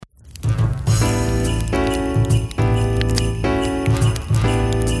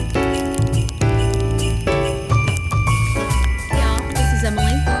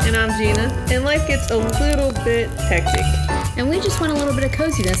gets a little bit hectic. And we just want a little bit of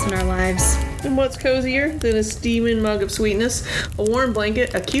coziness in our lives. And what's cozier than a steaming mug of sweetness, a warm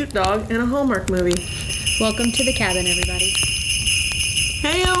blanket, a cute dog, and a Hallmark movie? Welcome to the cabin, everybody.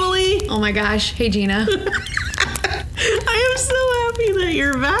 Hey, Emily! Oh my gosh. Hey, Gina. I am so happy that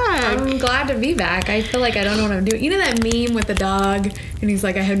you're back. I'm glad to be back. I feel like I don't know what I'm doing. You know that meme with the dog? And he's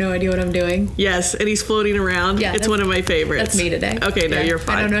like, I have no idea what I'm doing. Yes, and he's floating around. Yeah, it's one of my favorites. That's me today. Okay, no, Yeah. you're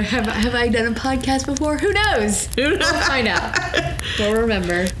fine. I don't know. Have I done a podcast before? Who knows? We'll find out. We'll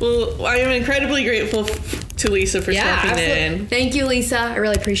remember. Well, I am incredibly grateful to Lisa for stepping in. Thank you, Lisa. I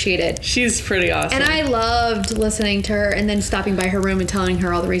really appreciate it. She's pretty awesome. And I loved listening to her and then stopping by her room and telling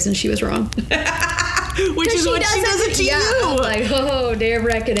her all the reasons she was wrong. Which is what she does it to you. Like, oh, day of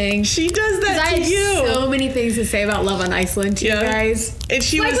reckoning. She does that to I you. have so many things to say about Love on Iceland to you guys. And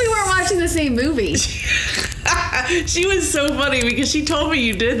she it's like we weren't watching the same movie. She was so funny because she told me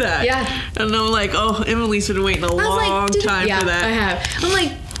you did that. Yeah. And I'm like, oh, Emily's been waiting a long time for that. I have. I'm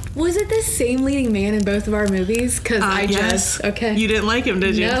like, was it the same leading man in both of our movies? Because yes. Okay. You didn't like him,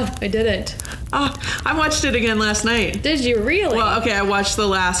 did you? No, I didn't. Oh, I watched it again last night. Did you really? Well, okay, I watched the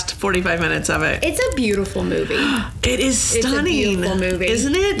last 45 minutes of it. It's a beautiful movie. It is stunning. It's a beautiful movie.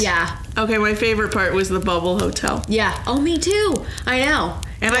 Isn't it? Yeah. Okay, my favorite part was the bubble hotel. Yeah. Oh, me too. I know.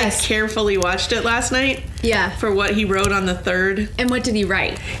 And I carefully watched it last night. Yeah. For what he wrote on the third. And what did he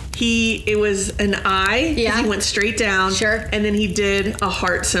write? It was an eye. Yeah. He went straight down. Sure. And then he did a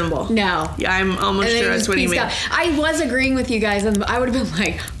heart symbol. No. Yeah, I'm almost sure that's what he made. I was agreeing with you guys, and I would have been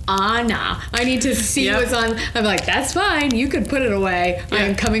like, nah. I need to see what's on. I'm like, that's fine. You could put it away. Yeah. I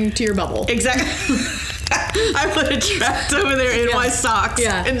am coming to your bubble. Exactly. I put it trapped over there in my socks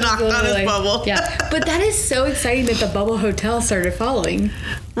and knocked on his bubble. Yeah. But that is so exciting that the Bubble Hotel started following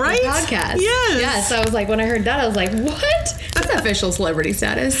right? the podcast. Yes. Yeah. So I was like, when I heard that, I was like, what? That's official celebrity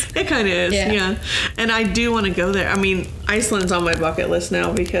status. It kind of is, yeah. And I do want to go there. I mean, Iceland's on my bucket list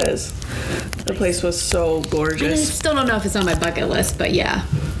now because the place was so gorgeous. I still don't know if it's on my bucket list, but yeah.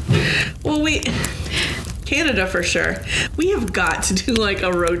 Well, Canada for sure. We have got to do like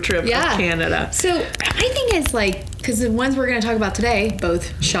a road trip of Canada. So I think it's like, because the ones we're going to talk about today,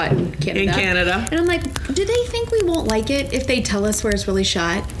 both shot in Canada. And I'm like, do they think we won't like it if they tell us where it's really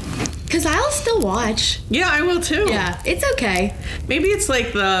shot? Because I'll still watch. Yeah, I will too. Yeah, it's okay. Maybe it's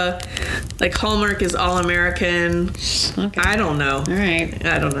like Hallmark is all American. Okay. I don't know. All right.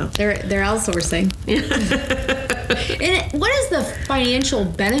 I don't know. They're outsourcing. And what is the financial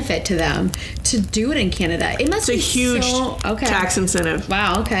benefit to them to do it in Canada? It must be a huge tax incentive.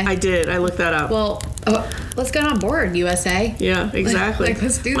 Wow. Okay. I did. I looked that up. Well, let's get on board, USA. Yeah, exactly.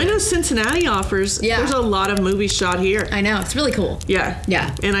 Let's do that. I know Cincinnati offers. Yeah. There's a lot of movies shot here. I know. It's really cool. Yeah.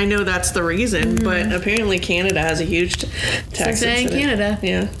 Yeah. And I know that's the reason, but apparently Canada has a huge tax Cincinnati, incentive. Canada.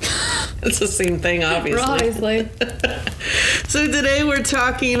 Yeah. It's the same thing, obviously. Obviously. So today we're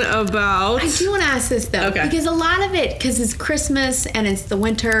talking about... I do want to ask this, though. Okay. Because a lot of it, because it's Christmas and it's the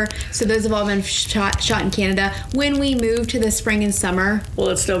winter, so those have all been shot in Canada. When we move to the spring and summer... Will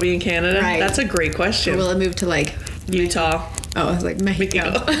it still be in Canada? Right. That's a great question. Or will it move to, like... Utah. Oh, I was like,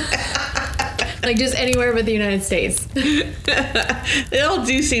 Mexico. Like, just anywhere but the United States. They all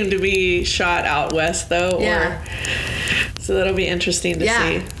do seem to be shot out west, though. Yeah. So that'll be interesting to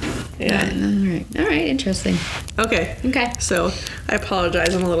see. Yeah. All right. Interesting. Okay. So I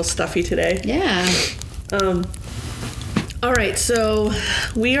apologize. I'm a little stuffy today. Yeah. All right. So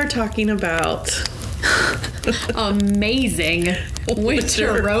we are talking about amazing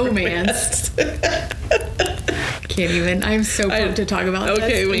winter romance. Can't even. I'm so pumped to talk about this.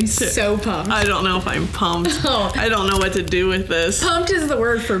 Okay, I'm so pumped. I don't know if I'm pumped. I don't know what to do with this. Pumped is the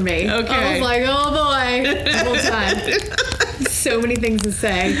word for me. Okay. I was like, oh boy, the whole time. So many things to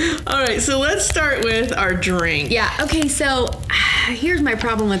say. All right, so let's start with our drink. Yeah. Okay. So here's my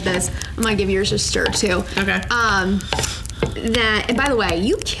problem with this. I'm gonna give yours a stir too. Okay. And by the way,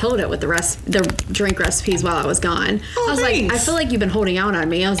 you killed it with the drink recipes while I was gone. Oh, I was thanks. like, I feel like you've been holding out on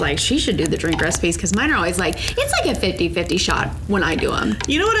me. I was like, she should do the drink recipes because mine are always like, it's like a 50-50 shot when I do them.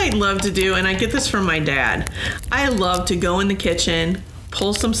 You know what I'd love to do, and I get this from my dad. I love to go in the kitchen,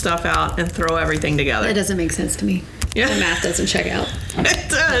 pull some stuff out, and throw everything together. That doesn't make sense to me. Yeah. The math doesn't check out. It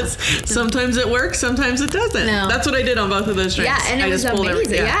does. Sometimes it works, sometimes it doesn't. No. That's what I did on both of those drinks. Yeah, and it was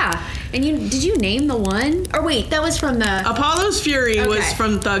amazing. Yeah. And did you name the one? Or wait, that was from the... Apollo's Fury was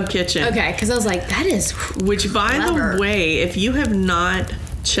from Thug Kitchen. Okay, because I was like, that is Which, by clever. the way, if you have not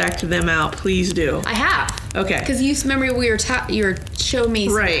checked them out, please do. I have. Okay. Because you remember you were showing me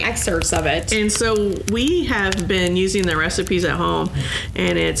some excerpts of it. And so we have been using the recipes at home,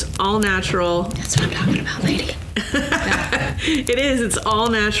 and it's all natural. That's what I'm talking about, lady. Yeah. It is. It's all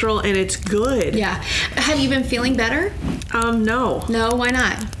natural and it's good. Yeah. Have you been feeling better? No. No, why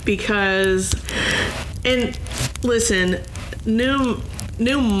not? Because, and listen,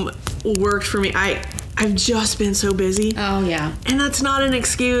 Noom worked for me. I've just been so busy. Oh, yeah. And that's not an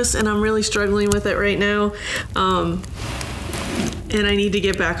excuse, and I'm really struggling with it right now. And I need to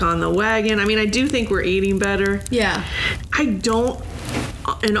get back on the wagon. I mean, I do think we're eating better. Yeah.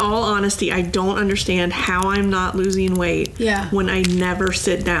 In all honesty, I don't understand how I'm not losing weight when I never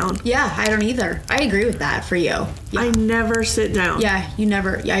sit down. Yeah, I don't either. I agree with that for you. Yeah. I never sit down. Yeah, you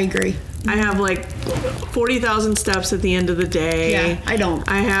never. Yeah, I agree. I have like 40,000 steps at the end of the day. Yeah, I don't.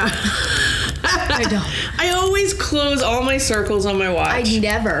 I have. I don't. I always close all my circles on my watch. I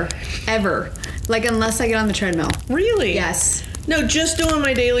never, ever. Like, unless I get on the treadmill. Really? Yes. No, just doing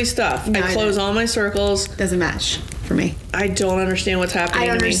my daily stuff. No, I close all my circles. Doesn't match for me. I don't understand what's happening. I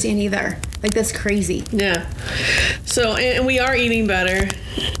don't understand either. Like, that's crazy. Yeah. So, and we are eating better.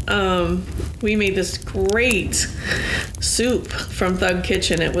 We made this great soup from Thug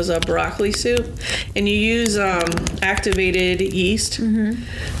Kitchen. It was a broccoli soup, and you use activated yeast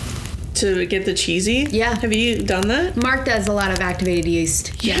to get the cheesy. Yeah. Have you done that? Mark does a lot of activated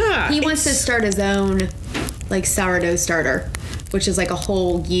yeast. Yeah. He wants to start his own, like, sourdough starter, which is like a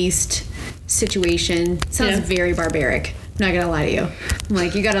whole yeast situation. Sounds very barbaric. I'm not gonna lie to you. I'm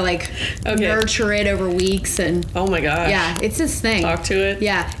like, you gotta nurture it over weeks and. Oh my gosh. Yeah, it's this thing. Talk to it.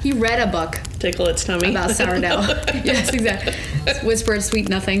 Yeah, he read a book. Tickle its tummy. About sourdough. Yes, exactly. Whispered sweet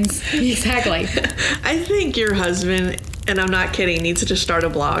nothings. Exactly. I think your husband, and I'm not kidding, needs to just start a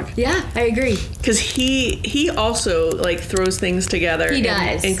blog. Yeah, I agree. Because he also throws things together. He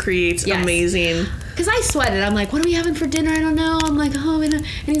does. And creates amazing. Because I sweated. I'm like, what are we having for dinner? I don't know. I'm like, oh, and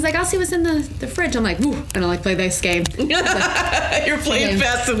he's like, I'll see what's in the fridge. I'm like, ooh, and I play this game. You're playing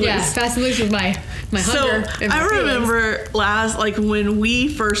Fast and Loose. Yeah, Fast and Loose with my hunger. So I remember when we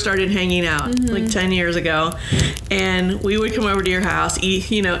first started hanging out, 10 years ago, and we would come over to your house.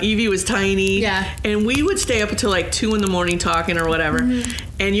 Evie was tiny. Yeah. And we would stay up until 2 a.m. talking or whatever.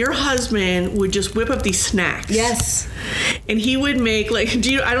 And your husband would just whip up these snacks. Yes. And he would make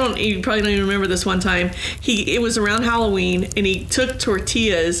you probably don't even remember this one time. It was around Halloween, and he took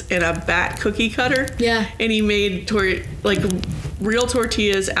tortillas and a bat cookie cutter. Yeah. And he made real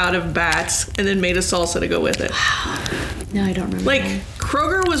tortillas out of bats, and then made a salsa to go with it. No, I don't remember.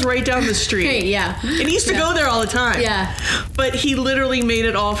 Kroger was right down the street. Hey, yeah. And he used to go there all the time. Yeah. But he literally made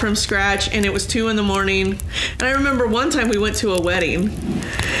it all from scratch, and it was 2 a.m. And I remember one time we went to a wedding,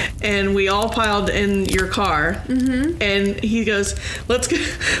 and we all piled in your car, and he goes, let's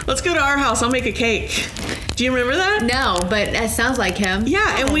go to our house. I'll make a cake. Do you remember that? No, but that sounds like him.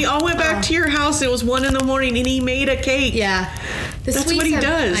 Yeah, and we all went back to your house. It was 1 a.m, and he made a cake. Yeah. That's what he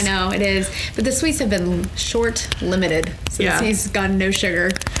does. I know, it is. But the sweets have been limited since he's gotten no sugar.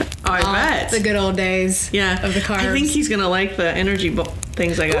 Oh, I bet. The good old days of the carbs. I think he's going to like the energy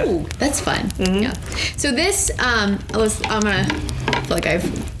things I got. Ooh, that's fun. Yeah. So this, I feel like I've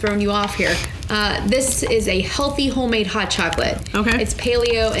thrown you off here. This is a healthy homemade hot chocolate. Okay. It's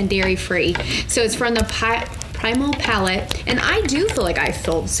paleo and dairy free. So it's from the Primal Palette, and I do feel like I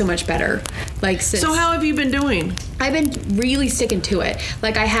feel so much better. So how have you been doing? I've been really sticking to it.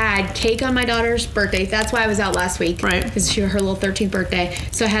 I had cake on my daughter's birthday. That's why I was out last week. Right. Because her little 13th birthday.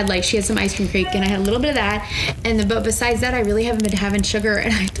 So I had she had some ice cream cake, and I had a little bit of that. But besides that, I really haven't been having sugar.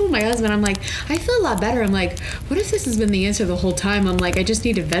 And I told my husband, I'm like, I feel a lot better. I'm like, what if this has been the answer the whole time? I'm like, I just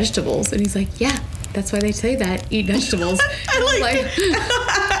needed vegetables. And he's like, yeah, that's why they say that. Eat vegetables.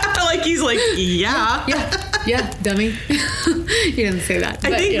 He's like, yeah. Yeah, dummy. He didn't say that.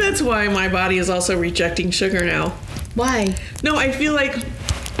 I think that's why my body is also rejecting sugar now. Why? No, I feel like,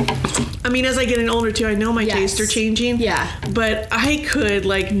 as I get older too, I know my tastes are changing. Yeah. But I could,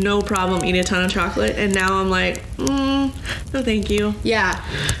 no problem eat a ton of chocolate. And now I'm like, no thank you. Yeah.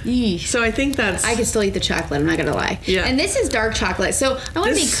 So I think that's... I can still eat the chocolate, I'm not going to lie. Yeah. And this is dark chocolate. So I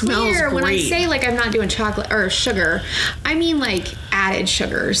want to be clear when I say, I'm not doing chocolate or sugar, I mean, added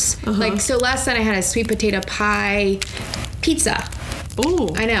sugars. So last night I had a sweet potato pie pizza. Ooh.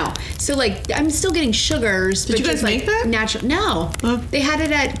 I know. So, I'm still getting sugars. Did you guys make that? Natural. No. They had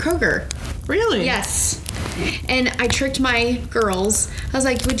it at Kroger. Really? Yes. And I tricked my girls. I was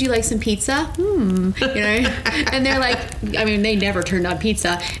like, would you like some pizza? And they're like, they never turned on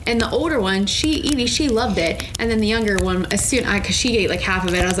pizza. And the older one, Evie, she loved it. And then the younger one, because she ate half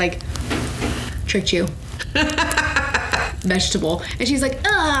of it, I was like, tricked you. Vegetable. And she's like,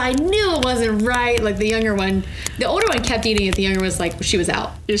 I knew it wasn't right. The younger one, the older one kept eating it. The younger one was she was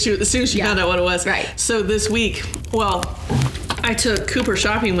out. Yeah, as soon as she found out what it was. Right. So this week, I took Cooper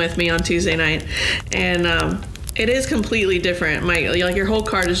shopping with me on Tuesday night, and It is completely different. Like your whole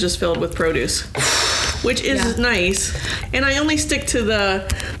cart is just filled with produce, which is nice. And I only stick to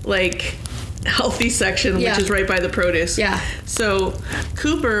the like healthy section, which is right by the produce. Yeah. So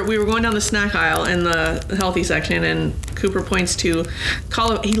Cooper, we were going down the snack aisle in the healthy section, and Cooper points to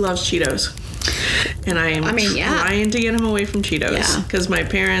he loves Cheetos. And I am trying to get him away from Cheetos because my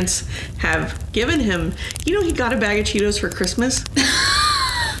parents have given him, he got a bag of Cheetos for Christmas.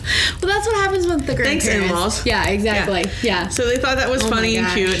 Well, that's what happens with the grandparents. Thanks, in-laws. Yeah, exactly. Yeah. So they thought that was funny and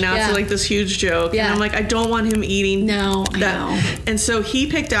cute. Now it's like this huge joke. Yeah. And I'm like, I don't want him eating that. I know. And so he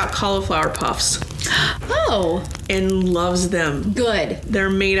picked out cauliflower puffs. Oh. And loves them. Good. They're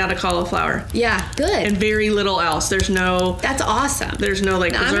made out of cauliflower. Yeah, good. And very little else. There's no... That's awesome. There's no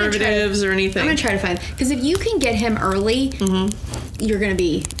preservatives or anything. I'm going to try to find... Because if you can get him early... You're going to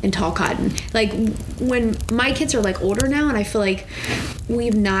be in tall cotton. Like, when my kids are, older now, and I feel like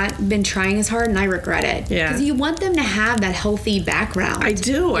we've not been trying as hard, and I regret it. Yeah. Because you want them to have that healthy background. I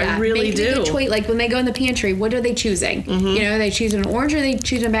do. Yeah. I really do. Make a choice. Like, when they go in the pantry, what are they choosing? Are they choosing an orange, or are they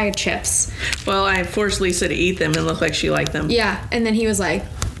choosing a bag of chips? Well, I forced Lisa to eat them and look like she liked them. Yeah. And then he was like,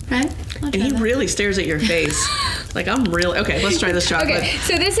 right? And he really stares at your face. Like, I'm really... Okay, let's try this chocolate. Okay,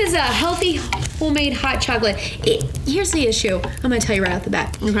 so this is a healthy homemade hot chocolate. Here's the issue. I'm going to tell you right off the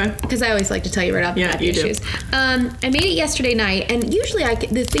bat. Okay. Because I always like to tell you right off the bat the issues. I made it yesterday night, and usually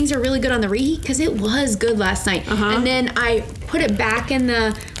the things are really good on the reheat because it was good last night. And then I put it back in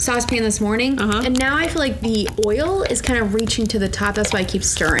the saucepan this morning, and now I feel like the oil is kind of reaching to the top. That's why I keep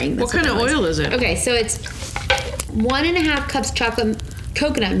stirring. What kind of oil is it? Okay, so it's 1.5 cups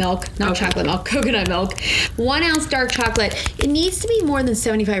coconut milk, not chocolate milk, coconut milk, 1 ounce dark chocolate. It needs to be more than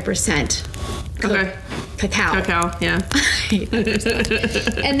 75%. Cacao, yeah.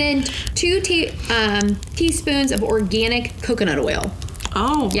 And then 2 teaspoons of organic coconut oil.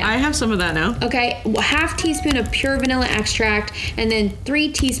 Oh, yeah. I have some of that now. Okay, 1/2 teaspoon of pure vanilla extract, and then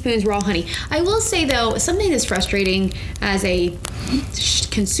 3 teaspoons raw honey. I will say, though, something that's frustrating as a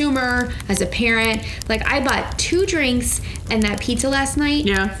consumer, as a parent, like I bought 2 drinks and that pizza last night,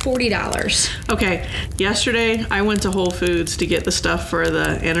 $40. Okay, yesterday I went to Whole Foods to get the stuff for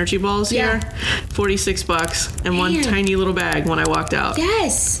the energy balls here, $46, and one tiny little bag when I walked out.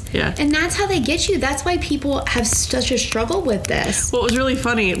 Yes. Yeah. And that's how they get you. That's why people have such a struggle with this. Well, it was really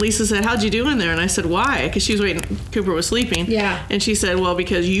funny. Lisa said, "How'd you do in there?" And I said, "Why?" Because she was waiting. Cooper was sleeping. Yeah. And she said, "Well,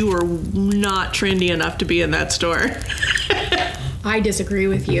 because you were not trendy enough to be in that store." I disagree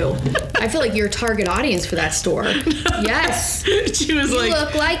with you. I feel like you're a target audience for that store. Yes. She was like... You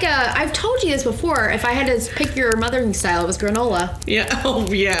look like I've told you this before. If I had to pick your mothering style, it was granola. Yeah. Oh,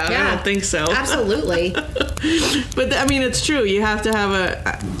 yeah. I don't think so. Absolutely. But, I mean, it's true. You have to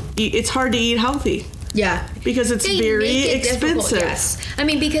have it's hard to eat healthy. Yeah. Because it's very expensive. Yes. I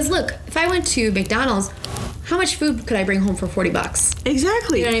mean, because look, if I went to McDonald's, how much food could I bring home for $40?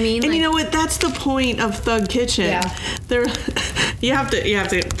 Exactly. You know what I mean? And you know what? That's the point of Thug Kitchen. Yeah. You have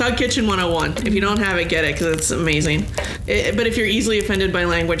to Thug Kitchen 101. If you don't have it, get it because it's amazing. But if you're easily offended by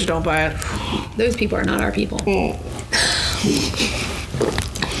language, don't buy it. Those people are not our people.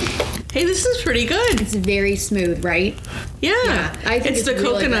 Hey, this is pretty good. It's very smooth, right? Yeah. I think it's the really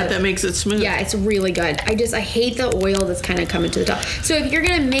coconut good. that makes it smooth. Yeah, it's really good. I hate the oil that's kind of coming to the top. So if you're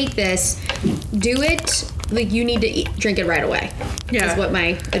going to make this, do it, like you need to drink it right away. Yeah. Is what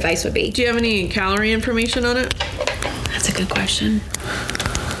my advice would be. Do you have any calorie information on it? That's a good question.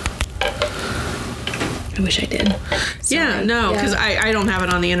 I wish I did. Sorry. Yeah, no, because I don't have it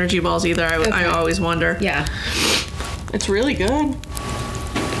on the energy balls either. I always wonder. Yeah. It's really good.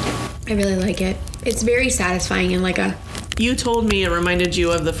 I really like it. It's very satisfying and like a... You told me it reminded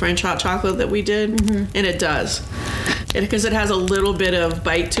you of the French hot chocolate that we did, and it does. Because it has a little bit of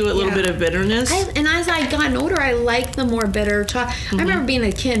bite to it, a little bit of bitterness. And as I gotten older, I like the more bitter chocolate. I remember being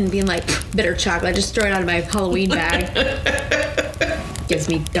a kid and being like, bitter chocolate. I just throw it out of my Halloween bag. Gives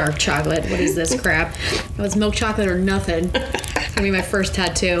me dark chocolate. What is this crap? It was milk chocolate or nothing. It's gonna be my first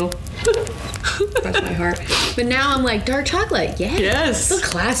tattoo. Cross my heart. But now I'm like, dark chocolate. Yeah. Yes. So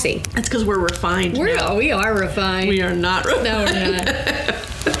classy. That's because we're refined. We are refined. We are not refined. No, we're not.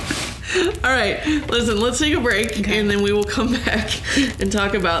 All right. Listen, let's take a break, and then we will come back and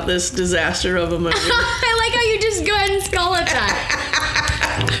talk about this disaster of a movie. I like how you just go ahead and call it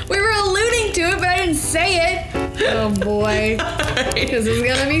that. We were alluding to it, but I didn't say it. Oh, boy. This is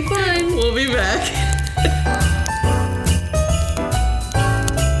going to be fun. We'll be back.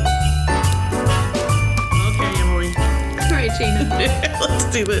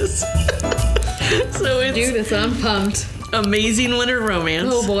 Let's do this. So it's do this. I'm pumped. Amazing Winter Romance.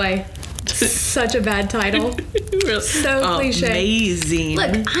 Oh boy, such a bad title. So cliche. Amazing.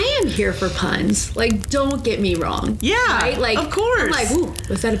 Look, I am here for puns. Like, don't get me wrong. Yeah, right? Like, of course. I'm like, ooh,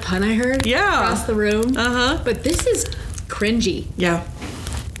 was that a pun I heard? Yeah. Across the room. But this is cringy. Yeah.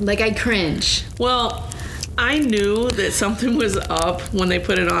 Like, I cringe. Well, I knew that something was up when they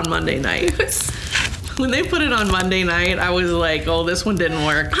put it on Monday night. When they put it on Monday night, I was like, oh, this one didn't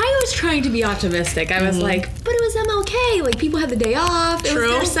work. I was trying to be optimistic. I was like, but it was MLK. Like, people had the day off. It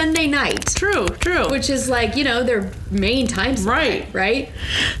was their Sunday night. True. Which is like, you know, their main time slot. Right?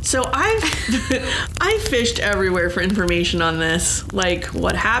 So I fished everywhere for information on this. Like,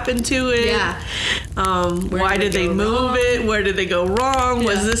 what happened to it? Yeah. Why did they move it? Where did they go wrong? Yeah.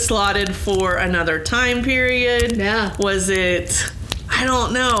 Was this slotted for another time period? Yeah. Was it... I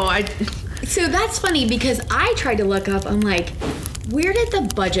don't know. So that's funny because I tried to look up, I'm like, where did the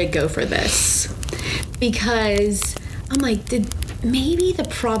budget go for this? Because I'm like, maybe the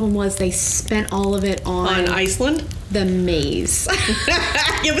problem was they spent all of it on Iceland? The maze.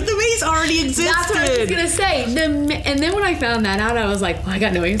 Yeah, but the maze already existed. That's what I was going to say. And then when I found that out, I was like, well, I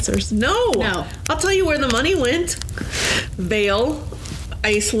got no answers. No. I'll tell you where the money went. Vail,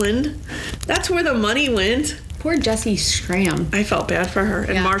 Iceland. That's where the money went. Poor Jessie Schramm. I felt bad for her.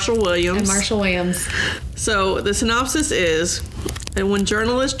 And Marshall Williams. So the synopsis is, and when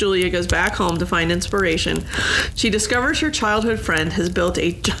journalist Julia goes back home to find inspiration, she discovers her childhood friend has built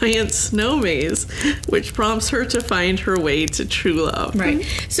a giant snow maze, which prompts her to find her way to true love. Right.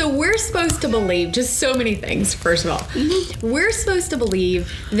 So we're supposed to believe just so many things, first of all. We're supposed to believe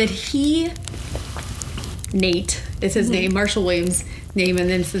that Nate is his name, Marshall Williams' name, and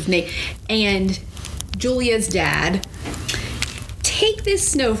then it's his name, and Julia's dad take this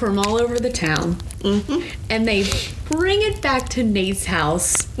snow from all over the town and they bring it back to Nate's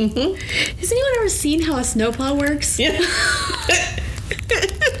house. Has anyone ever seen how a snowplow works? Yeah.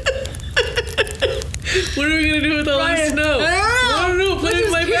 What are we going to do with all this snow? I don't know. Put it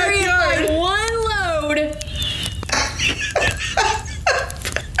in my backyard. Like one load.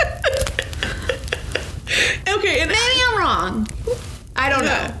 Okay. Maybe I'm wrong. I don't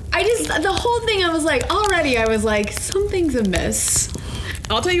know. The whole thing, I was like, something's amiss.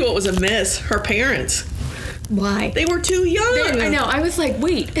 I'll tell you what was amiss. Her parents. Why? They were too young. I know. I was like,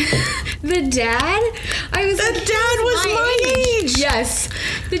 wait, the dad? The dad was my age. Yes.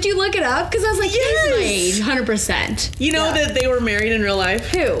 Did you look it up? Because I was like, yes. He's my age, 100%. You know that they were married in real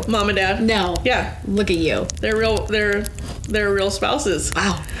life? Who? Mom and dad. No. Yeah. Look at you. They're real spouses.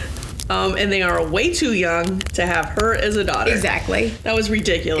 Wow. And they are way too young to have her as a daughter. Exactly. That was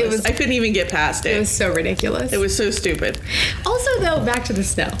ridiculous. I couldn't even get past it. It was so ridiculous. It was so stupid. Also, though, back to the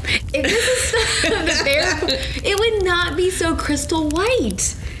snow. If this is snow, it would not be so crystal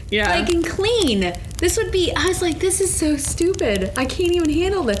white. Yeah. Like, and clean. This would be, I was like, this is so stupid. I can't even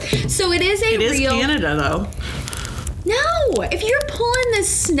handle this. So it is It is Canada, though. No, if you're pulling this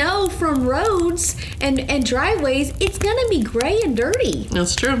snow from roads and driveways, it's gonna be gray and dirty.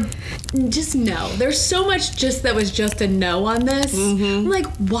 That's true. Just no. There's so much that was just a no on this. I'm like,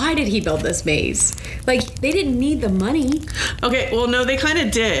 why did he build this maze? Like, they didn't need the money. Okay, well, no, they kind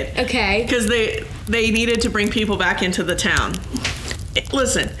of did. Okay. Because they needed to bring people back into the town.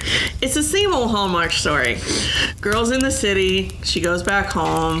 Listen, it's the same old Hallmark story. Girl's in the city. She goes back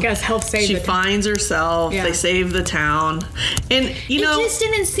home. You guys help save She finds herself. Yeah. They save the town. And, you know... It just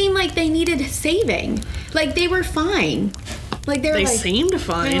didn't seem like they needed saving. Like, they were fine. Like, they seemed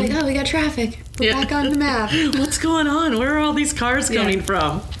fine. They're like, oh, we got traffic. We're back on the map. What's going on? Where are all these cars coming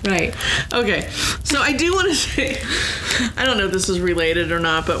from? Right. Okay. So I do want to say... I don't know if this is related or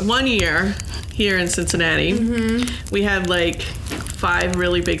not, but one year here in Cincinnati, we had, like... 5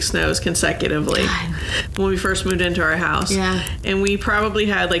 really big snows consecutively when we first moved into our house. Yeah. And we probably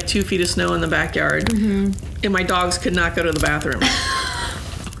had like 2 feet of snow in the backyard. And my dogs could not go to the bathroom.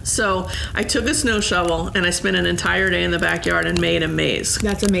 So I took a snow shovel and I spent an entire day in the backyard and made a maze.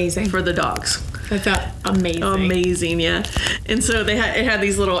 That's amazing. For the dogs. That's amazing. Amazing, yeah. And so it had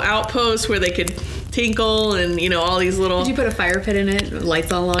these little outposts where they could tinkle and, you know, all these little... Did you put a fire pit in it?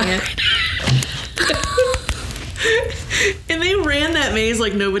 Lights all along it? And they ran that maze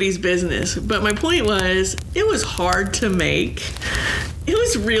like nobody's business. But my point was, it was hard to make. It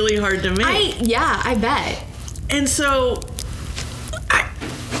was really hard to make. I bet. And so, I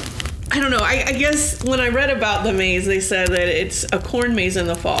don't know. I guess when I read about the maze, they said that it's a corn maze in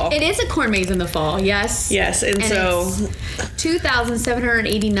the fall. It is a corn maze in the fall, yes. Yes, and so...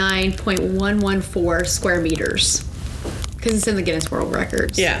 2,789.114 square meters. Because it's in the Guinness World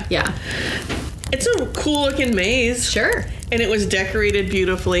Records. Yeah. Yeah. It's a cool looking maze. Sure. And it was decorated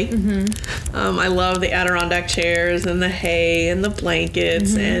beautifully. Mm-hmm. I love the Adirondack chairs and the hay and the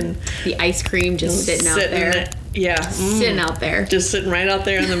blankets and the ice cream just sitting out there. Yeah. Sitting out there. Just sitting right out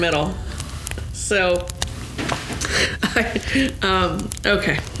there in the middle. So,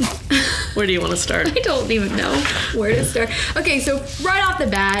 okay. Where do you want to start? I don't even know where to start. Okay, so right off the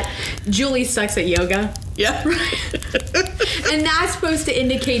bat, Julie sucks at yoga. Yeah. And that's supposed to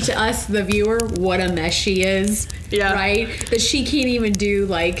indicate to us, the viewer, what a mess she is. Yeah. Right? That she can't even do,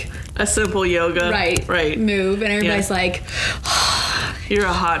 like... a simple yoga. Right. Move. And everybody's like... You're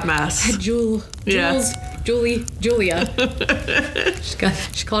a hot mess. Julia.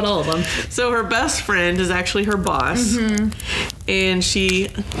 She called all of them. So her best friend is actually her boss. Mm-hmm. And she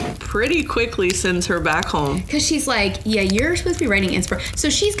pretty quickly sends her back home. Because she's like, yeah, you're supposed to be writing inspiration. So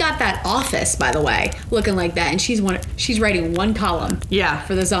she's got that office, by the way, looking like that. And she's writing one column. Yeah.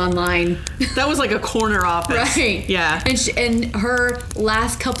 For this online. That was like a corner office. Right. Yeah. And her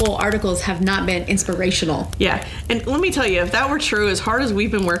last couple articles have not been inspirational. Yeah. And let me tell you, if that were true, as hard as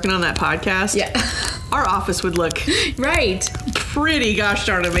we've been working on that podcast, our office would look pretty gosh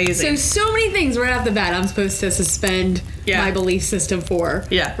darn amazing. So many things right off the bat I'm supposed to suspend my belief system for.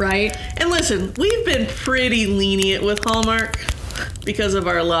 Yeah. Right? And listen, we've been pretty lenient with Hallmark because of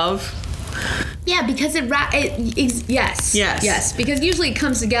our love. Yeah, because yes. Because usually it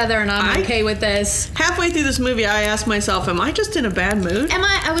comes together and I'm okay with this. Halfway through this movie, I asked myself, am I just in a bad mood?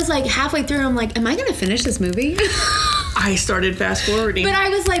 I was like halfway through, I'm like, am I going to finish this movie? I started fast forwarding. But I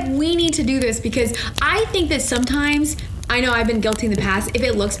was like, we need to do this because I think that sometimes... I know I've been guilty in the past. If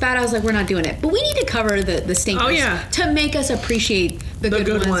it looks bad, I was like, we're not doing it. But we need to cover the stinkers to make us appreciate the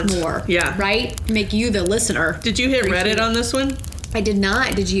good ones more. Yeah. Right? Make you the listener. Did you hit Reddit on this one? I did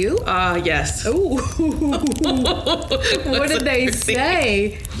not. Did you? Yes. Ooh. What did they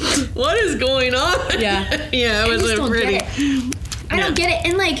say? What is going on? Yeah. Yeah, it was pretty. I don't get it.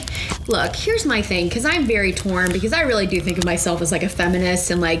 And like, look, here's my thing, because I'm very torn, because I really do think of myself as like a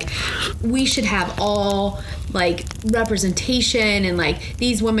feminist, and like we should have all like representation, and like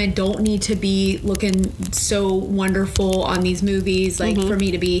these women don't need to be looking so wonderful on these movies, like for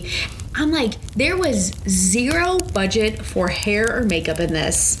me to be. I'm like, there was zero budget for hair or makeup in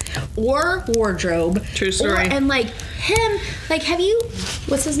this, or wardrobe. True story. And like him, like, have you,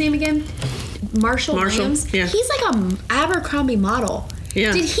 what's his name again? Marshall Williams. Yeah. He's like a Abercrombie model.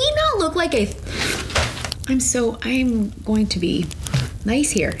 Yeah. Did he not look like I'm going to be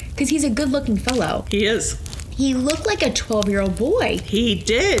nice here, because he's a good-looking fellow. He is. He looked like a 12-year-old boy. He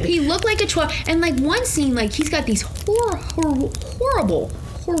did. He looked like a 12, and like one scene, like he's got these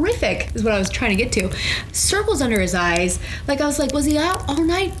horrific is what I was trying to get to, circles under his eyes. Like I was like, was he out all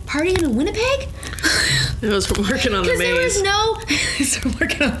night partying in Winnipeg? It was working on the maze. Because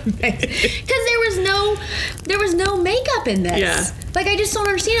there was no makeup in this. Yeah. Like I just don't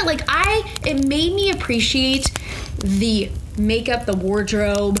understand it. Like it made me appreciate the makeup, the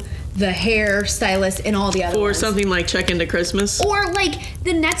wardrobe, the hair stylist, and all the other ones. Or something like Check Into Christmas. Or like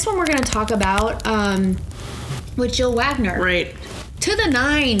the next one we're going to talk about with Jill Wagner. Right. To the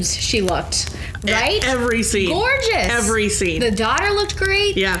nines she looked, right? Every scene. Gorgeous. Every scene. The daughter looked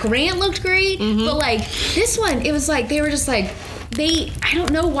great. Yeah. Grant looked great. Mm-hmm. But like this one, it was like they were just like, I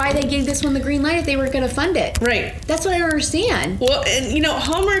don't know why they gave this one the green light if they were going to fund it. Right. That's what I don't understand. Well, and you know,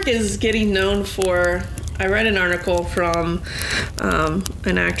 Hallmark is getting known for... I read an article from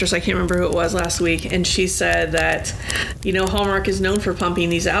an actress, I can't remember who it was last week, and she said that, you know, Hallmark is known for pumping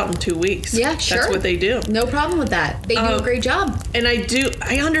these out in 2 weeks. Yeah, sure. That's what they do. No problem with that. They do a great job. And I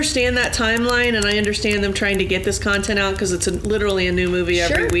understand that timeline, and I understand them trying to get this content out because it's literally a new movie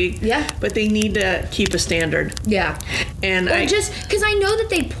every week. Yeah. But they need to keep a standard. Yeah. And just because I know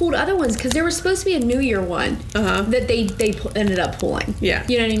that they pulled other ones, because there was supposed to be a New Year one that they ended up pulling. Yeah.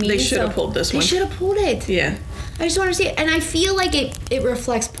 You know what I mean? They should have pulled this one. They should have pulled it. Yeah. I just want to see it. And I feel like it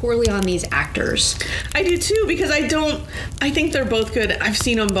reflects poorly on these actors. I do too, because I think they're both good. I've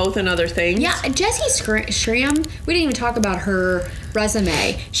seen them both in other things. Yeah, Jessie Schramm, we didn't even talk about her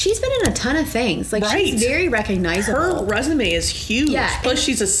resume. She's been in a ton of things. Like, she's very recognizable. Her resume is huge. Yeah. Plus,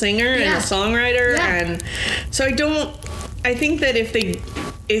 she's a singer and a songwriter. Yeah. And so I think that if they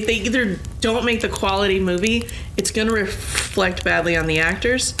either don't make the quality movie, it's going to reflect badly on the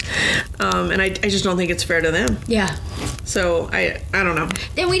actors. And I just don't think it's fair to them. Yeah. So I don't know.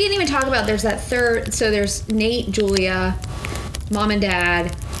 Then we didn't even talk about, there's that third, so there's Nate, Julia, mom and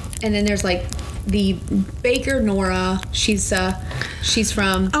dad, and then there's like the Baker Nora. She's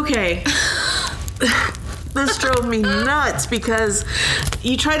from... Okay. This drove me nuts because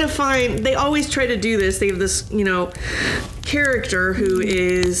you try to find... They always try to do this. They have this, character who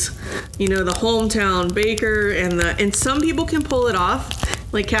is, the hometown baker, and some people can pull it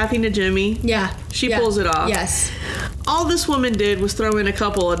off, like Kathy Najimy. Yeah. She pulls it off. Yes. All this woman did was throw in a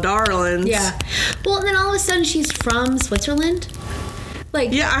couple of darlings. Yeah. Well, and then all of a sudden she's from Switzerland.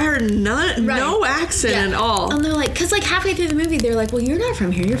 Like, yeah, I heard no accent at all. And they're like, because like halfway through the movie, they're like, well, you're not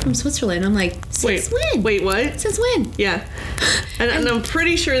from here, you're from Switzerland. I'm like, since when? Wait, what? Since when? Yeah. And I'm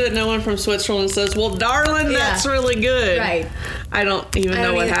pretty sure that no one from Switzerland says, well, darling, that's really good. Right. I don't even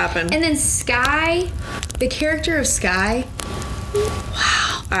know what happened. And then Skye, the character of Skye,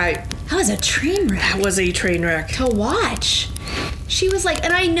 wow. That was a train wreck. That was a train wreck. To watch. She was like,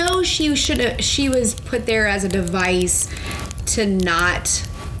 and I know she was put there as a device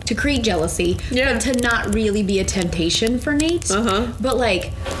to create jealousy, but to not really be a temptation for Nate. But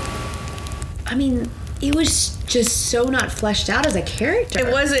like, I mean, it was just so not fleshed out as a character.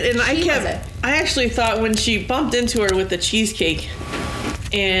 It wasn't, and I actually thought when she bumped into her with the cheesecake,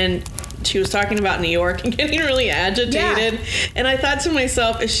 and she was talking about New York and getting really agitated. And I thought to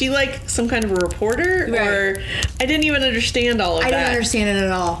myself, is she like some kind of a reporter? Right. Or I didn't even understand all of that. I didn't understand it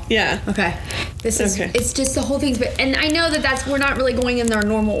at all. Yeah. Okay. It's just the whole thing. And I know that we're not really going in our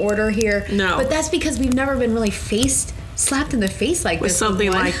normal order here. No. But that's because we've never been really slapped in the face like with this.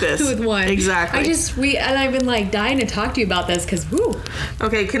 Something like this. With one. Exactly. And I've been like dying to talk to you about this because woo.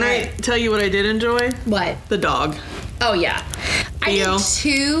 Okay, can I tell you what I did enjoy? What? The dog. Oh, yeah. Theo. I did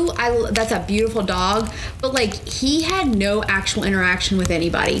too. That's a beautiful dog. But, like, he had no actual interaction with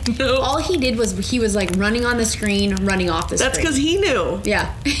anybody. No. All he did was he was, like, running on the screen, running off the screen. That's because he knew.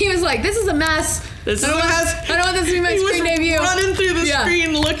 Yeah. He was like, this is a mess. This is a mess. I don't want this to be my screen debut. He was running through the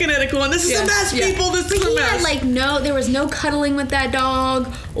screen looking at it going, this is a mess, people. This is a mess. He had, there was no cuddling with that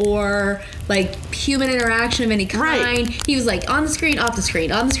dog or, like, human interaction of any kind. Right. He was, like, on the screen, off the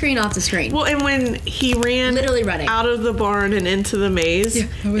screen, on the screen, off the screen. Well, and when he ran literally running out of the barn and into the maze,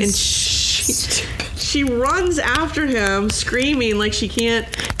 and she runs after him screaming like she can't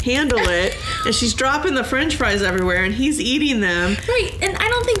handle it, and she's dropping the french fries everywhere, and he's eating them. Right, and I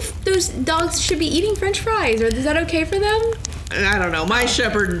don't think those dogs should be eating french fries, or is that okay for them? I don't know. My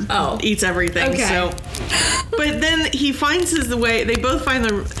shepherd eats everything. Okay. So, but then he finds his way. They both find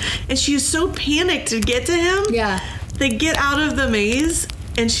and she's so panicked to get to him. Yeah. They get out of the maze,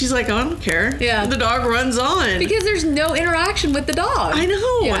 and she's like, I don't care. Yeah. The dog runs on. Because there's no interaction with the dog. I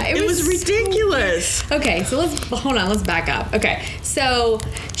know. Yeah, it was ridiculous. Okay, so let's back up. Okay, so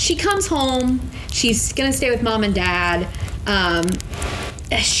she comes home. She's gonna stay with mom and dad.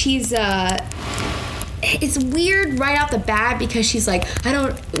 It's weird right out the bat because she's like,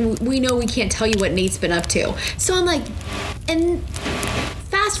 we know we can't tell you what Nate's been up to. So I'm like, and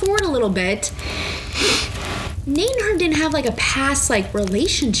fast forward a little bit, Nate and her didn't have like a past like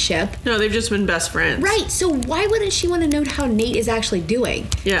relationship. No, they've just been best friends. Right. So why wouldn't she want to know how Nate is actually doing?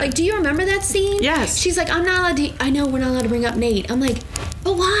 Yeah. Like, do you remember that scene? Yes. She's like, I know we're not allowed to bring up Nate. I'm like,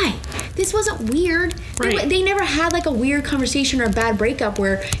 but why? This wasn't weird. Right. They never had like a weird conversation or a bad breakup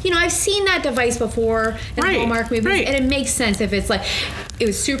where, I've seen that device before in Hallmark movies, and it makes sense if it's like, it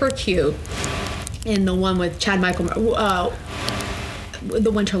was super cute in the one with Chad Michael,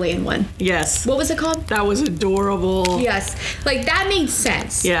 the Winterland one. Yes. What was it called? That was adorable. Yes. Like, that made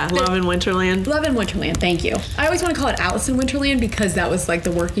sense. Yeah, Love in Winterland. Love in Winterland, thank you. I always want to call it Alice in Winterland because that was like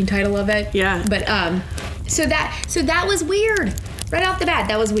the working title of it. Yeah. But so that was weird. Right off the bat,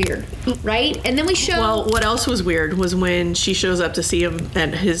 that was weird, right? And then we show... Well, what else was weird was when she shows up to see him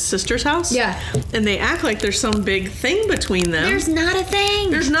at his sister's house. Yeah. And they act like there's some big thing between them. There's not a thing.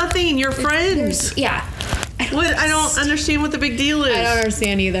 There's nothing. You're friends. Yeah. I don't understand what the big deal is. I don't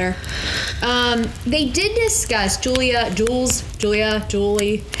understand either. They did discuss, Julie, and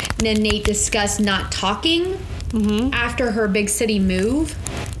then Nate discussed not talking after her big city move.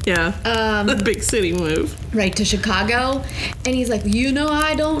 Yeah. The big city move. Right, to Chicago. And he's like,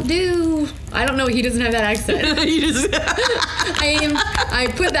 I don't know, he doesn't have that accent.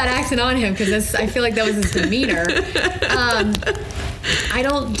 I put that accent on him because I feel like that was his demeanor. I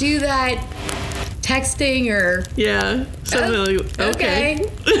don't do that texting or... Yeah. Something like, okay.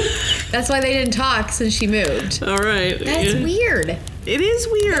 That's why they didn't talk since she moved. All right. That's weird. It is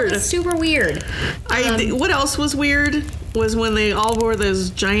weird. That's super weird. What else was weird was when they all wore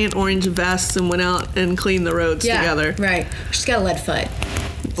those giant orange vests and went out and cleaned the roads together. Right. She's got a lead foot.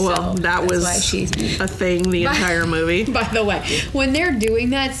 Well, so that was a thing the entire movie. By the way, when they're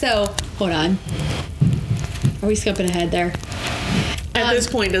doing that, so hold on. Are we skipping ahead there? At this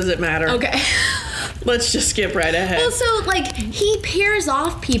point, does it matter? Okay. Let's just skip right ahead. Well, so, like, he pairs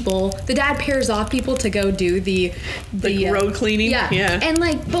off people. the dad pairs off people to go do the road cleaning. Yeah. And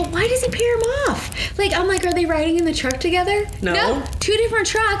but why does he pair them off? I'm like, are they riding in the truck together? No. 2 different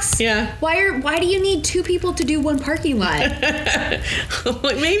trucks. Yeah. Why do you need 2 people to do one parking lot?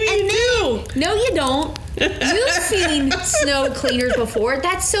 Maybe you do. No, you don't. You've seen snow cleaners before.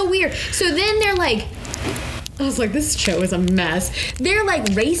 That's so weird. So then they're like, I was like, this show is a mess. They're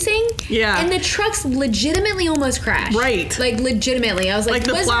racing. Yeah. And the trucks legitimately almost crashed. Right. legitimately. I was like,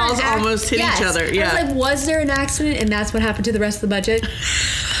 the plows almost hit each other. Yeah. I was like, was there an accident and that's what happened to the rest of the budget?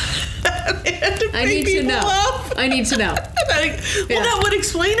 I need to know. I need to know. Well, that would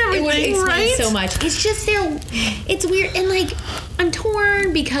explain everything, right? It would explain so much. It's just it's weird. And I'm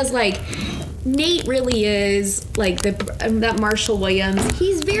torn because Nate really is that Marshall Williams.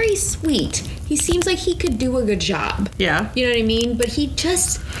 He's very sweet. He seems like he could do a good job. Yeah. You know what I mean? But he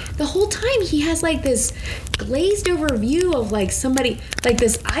just, the whole time he has this glazed over view of somebody,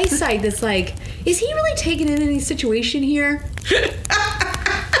 this eyesight that's is he really taking in any situation here?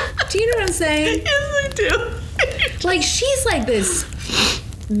 Do you know what I'm saying? Yes, I do. She's this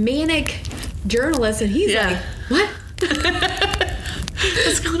manic journalist and he's what?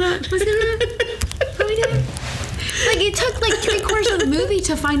 What's going on? What's going on? What are we doing? It took 3/4 of the movie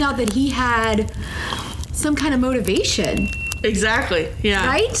to find out that he had some kind of motivation. Exactly. Yeah.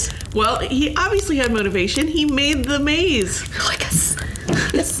 Right? Well, he obviously had motivation. He made the maze. Like a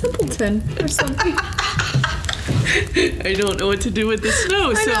simpleton or something. I don't know what to do with the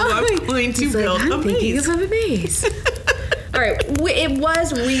snow, so I'm going to build a maze. I'm thinking of a maze. All right, it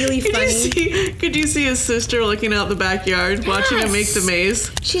was really funny. Could you see his sister looking out the backyard, watching him make the maze?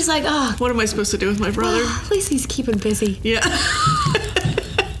 She's like, oh. What am I supposed to do with my brother? Well, at least he's keeping busy. Yeah.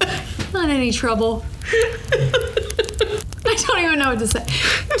 Not any trouble. I don't even know what to say.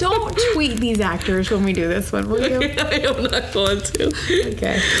 Don't tweet these actors when we do this one, will you? I am not going to.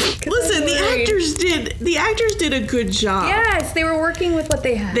 Okay. Listen, the actors did a good job. Yes, they were working with what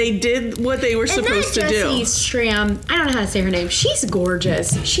they had. They did what they were supposed to do. Jessie Stram, I don't know how to say her name. She's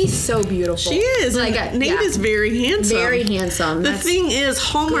gorgeous. She's so beautiful. She is. Nate is very handsome. Very handsome. The thing is,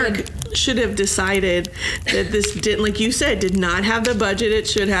 Hallmark should have decided that this didn't, like you said, did not have the budget it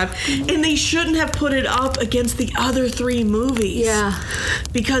should have, and they shouldn't have put it up against the other 3 movies. Yeah.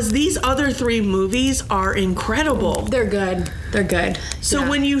 Because these other 3 movies are incredible. They're good. They're good. So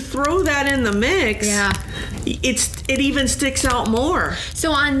when you throw that in the mix, it even sticks out more.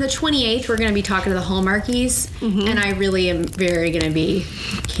 So on the 28th, we're going to be talking to the Hallmarkies, and I really am very going to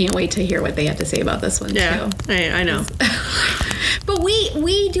can't wait to hear what they have to say about this one, too. I know. But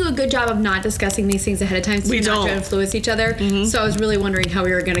we do a good job of not discussing these things ahead of time, so we not to influence each other. Mm-hmm. So I was really wondering how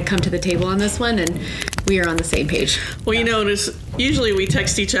we were going to come to the table on this one, and we are on the same page. Well, you notice, usually we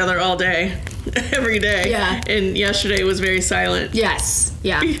text each other all day, every day. Yeah. And yesterday was very silent. Yes.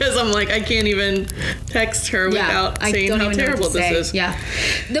 Yeah. Because I'm like, I can't even text her without saying how terrible this is. Yeah.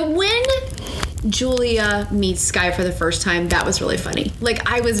 When Julia meets Sky for the first time, that was really funny.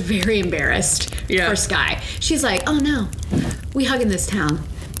 I was very embarrassed for Sky. She's like, oh no, we hug in this town.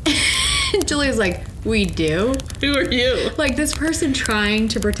 And Julia's like, we do? Who are you? This person trying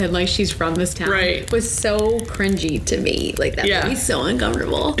to pretend like she's from this town was so cringy to me. That made me so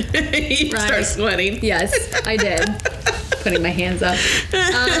uncomfortable. You start sweating. Yes, I did. Putting my hands up.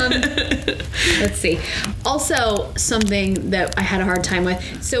 Let's see. Also, something that I had a hard time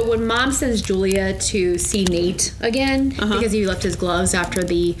with. So when Mom sends Julia to see Nate again, because he left his gloves after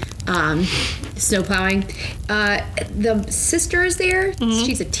the snow plowing, the sister is there. Mm-hmm.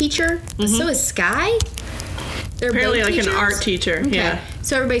 She's a teacher. So is Sky. They're apparently both an art teacher. Okay. Yeah.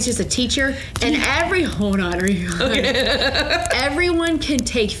 So everybody's just a teacher, and everyone can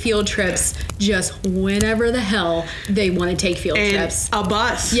take field trips just whenever the hell they want to take field trips. A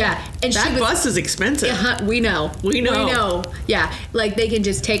bus. Yeah. And that bus is expensive. We know. Yeah. They can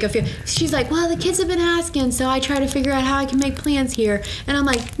just take a field. She's like, well, the kids have been asking, so I try to figure out how I can make plans here. And I'm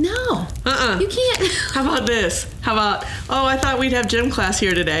like, no. You can't. How about this? How about, I thought we'd have gym class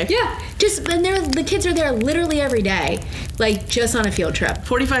here today. Yeah. And the kids are there literally every day, just on a field trip.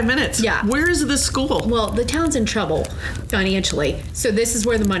 45 minutes. Yeah. Where is the school? Well, the town's in trouble financially, so this is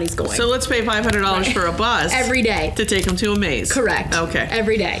where the money's going. So let's pay $500 for a bus every day to take them to a maze. Correct. Okay.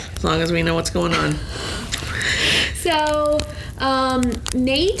 Every day. As long as we know what's going on. So,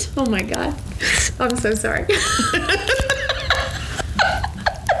 Nate. Oh my God, I'm so sorry.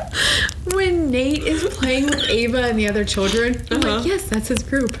 When Nate is playing with Ava and the other children, I'm like, yes, that's his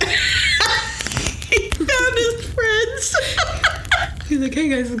group. He found his friends. He's like, hey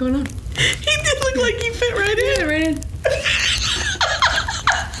guys, what's going on? He did look like he fit right in. Yeah, right in.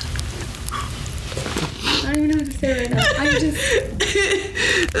 I don't even know what to say right now.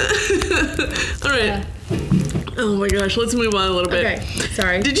 All right. Yeah. Oh my gosh, let's move on a little bit. Okay,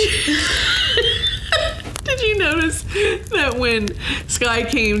 sorry. Did you notice that when Sky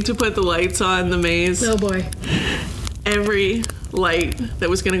came to put the lights on the maze? Oh boy. Every light that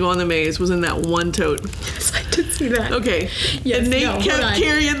was going to go on the maze was in that one tote. Yes, I did see that. Okay. Yes, and Nate kept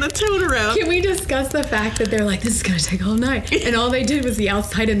carrying the tote around. Can we discuss the fact that they're like, this is going to take all night? And all they did was the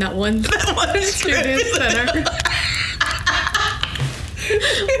outside in that one student center.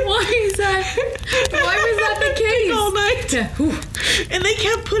 Why is that? Why was that the case? All night. Yeah. And they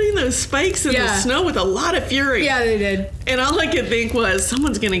kept putting those spikes in the snow with a lot of fury. Yeah, they did. And all I could think was,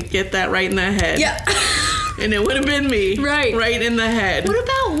 someone's going to get that right in the head. Yeah. And it would have been me. Right. Right in the head. What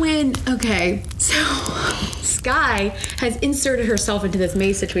about when, okay, so Sky has inserted herself into this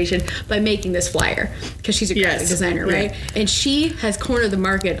maze situation by making this flyer because she's a graphic designer, right? Yeah. And she has cornered the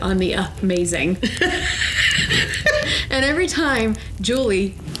market on the amazing. And every time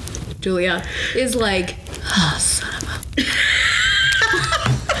Julia is like, oh, son of a...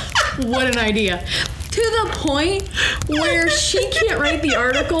 What an idea. To the point where she can't write the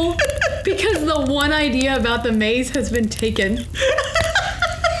article because the one idea about the maze has been taken.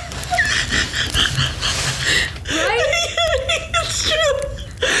 Right? It's true.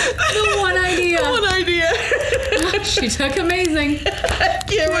 The one idea. The one idea. She took amazing. I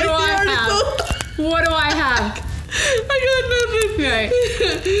can't write the article. What do I have? I got nothing. Right.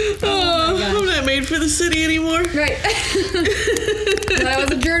 Oh, I'm not made for the city anymore. Right. But I was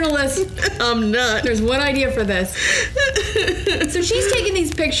a journalist. I'm not. There's one idea for this. So she's taking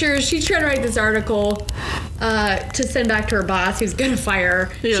these pictures. She's trying to write this article to send back to her boss, who's going to fire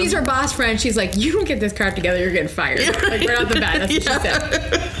her. Yeah. She's her boss friend. She's like, you don't get this crap together, you're getting fired. Yeah. Like, right off the bat. That's what she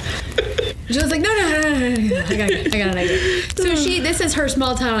said. She was like, no. I got an idea. So this is her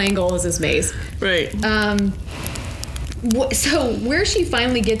small town angle, is this maze. Right. So where she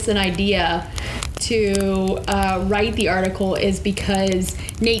finally gets an idea to write the article is because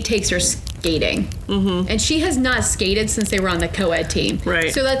Nate takes her skating. Mm-hmm. And she has not skated since they were on the co-ed team.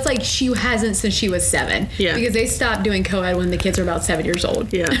 Right. So that's like she hasn't since she was 7. Yeah. Because they stopped doing co-ed when the kids are about 7 years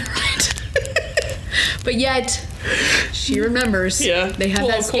old. Yeah. Right. But yet, she remembers. Yeah. They have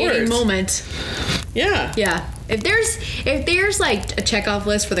that skating moment. Yeah. Yeah. If there's like a checkoff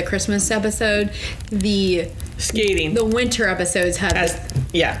list for the Christmas episode, the skating. The winter episodes have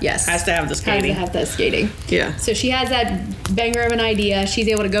Yes. Has to have the skating. Has to have that skating. Yeah. So she has that banger of an idea. She's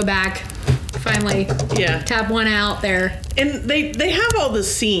able to go back, finally tap one out there. And they have all the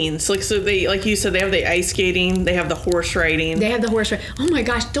scenes. Like you said, they have the ice skating, they have the horse riding. They have the horse riding. Oh my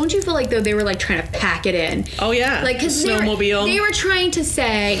gosh, don't you feel like though they were like trying to pack it in? Oh yeah. Like cuz snowmobile. They were trying to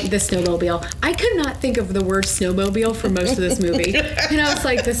say the snowmobile. I could not think of the word snowmobile for most of this movie. And I was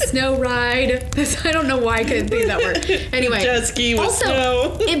like the snow ride. I don't know why I couldn't think of that word. Anyway. Jet ski with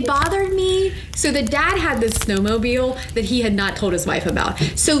snow. It bothered me. So the dad had this snowmobile that he had not told his wife about.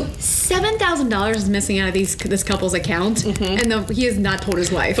 So $7,000 is missing out of this couple's account, and he has not told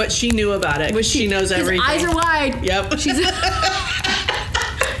his wife. But she knew about it. But she knows everything. Eyes are wide. Yep. She's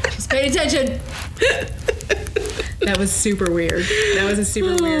paying attention. That was super weird. That was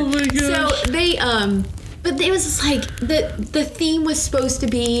super weird. Oh my gosh. So they but it was just like the theme was supposed to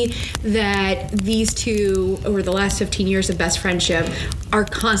be that these two over the last 15 years of best friendship are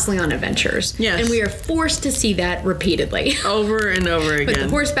constantly on adventures. Yes. And we are forced to see that repeatedly. Over and over again. But the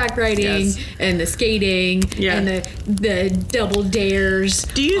horseback riding and the skating and the double dares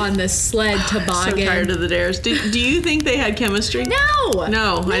on the sled toboggan. So tired of the dares. Do you think they had chemistry? No. I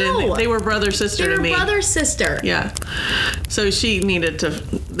didn't think. They were brother-sister to me. They were brother-sister. Yeah. So they needed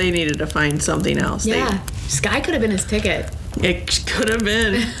to find something else. Yeah. Sky could have been his ticket. It could have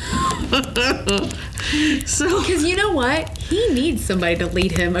been. So, because you know what? He needs somebody to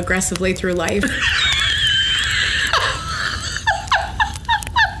lead him aggressively through life.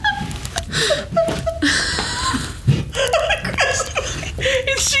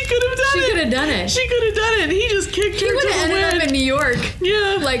 And she could have done it. She could have done it. She could have done it. He just kicked her to the wind. He would have ended up in New York.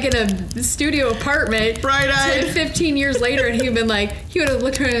 Yeah. Like in a studio apartment. Bright-eyed. 15 years later, and he would have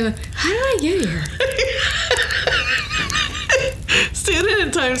looked around and like, how did I get here? Standing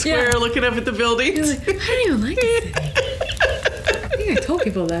in Times Square looking up at the buildings. He's like, I don't even like this city. I think I told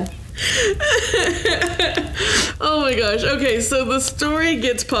people that. Oh my gosh. Okay, so the story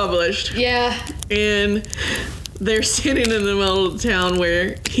gets published. Yeah. And they're sitting in the middle of town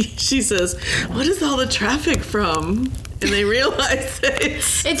where she says, what is all the traffic from? And they realize that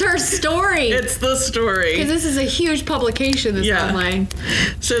it's her story. It's the story. Because this is a huge publication that's online.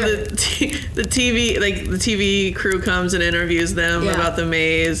 So the TV crew comes and interviews them about the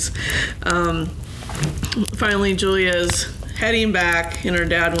maze. Finally, Julia's heading back, and her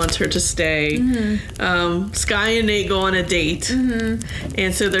dad wants her to stay. Mm-hmm. Sky and Nate go on a date,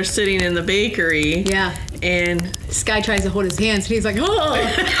 and so they're sitting in the bakery. Yeah. And Sky tries to hold his hands, and he's like, oh!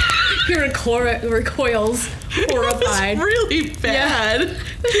 He recoils, horrified. It was really bad. Yeah.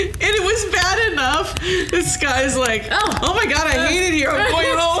 And it was bad enough that Sky's like, oh my God, I hate it here. I'm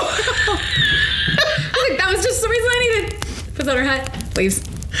going home. Like, that was just the reason I needed. Puts on her hat, leaves.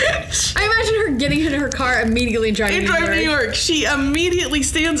 I imagine her getting into her car immediately and driving to New York. She immediately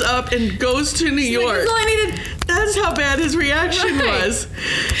stands up and goes to New York. That's all I needed. That's how bad his reaction was.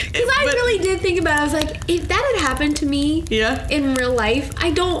 Because I really did think about it. I was like, if that had happened to me in real life,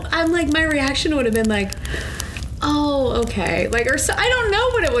 I'm like, my reaction would have been like, oh, okay. Like, or so, I don't know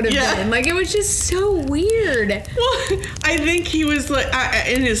what it would have been. Like, it was just so weird. Well, I think he was like,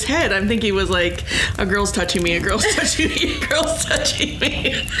 in his head, I think he was like, a girl's touching me, a girl's touching me, a girl's touching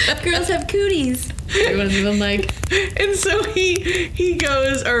me. Girls have cooties. Everyone's even like. And so he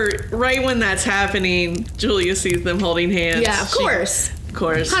goes, or right when that's happening, Julia sees them holding hands. Yeah, of course. Of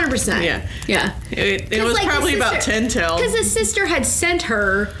course. 100%. Yeah. Yeah. It was like probably about 10-10. Because the sister had sent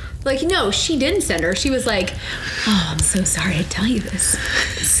her. Like, no, she didn't send her. She was like, oh, I'm so sorry to tell you this.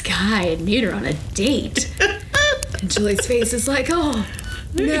 Sky had made her on a date. And Julia's face is like, oh,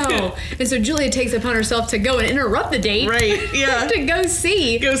 no. And so Julia takes it upon herself to go and interrupt the date. Right, yeah. To go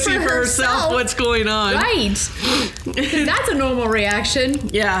see for herself what's going on. Right. That's a normal reaction.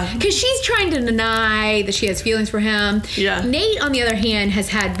 Yeah. Because she's trying to deny that she has feelings for him. Yeah. Nate, on the other hand, has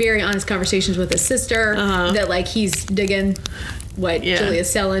had very honest conversations with his sister that, like, he's digging what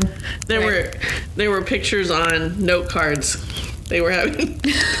Julia's selling. There were pictures on note cards. They were having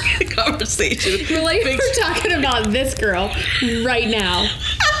a conversation. We're talking about this girl right now.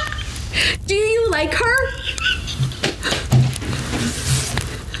 Do you like her?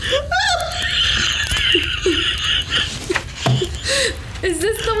 Is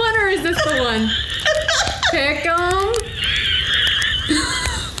this the one or is this the one? Pick 'em.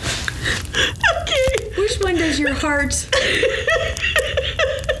 Okay. Which one does your heart?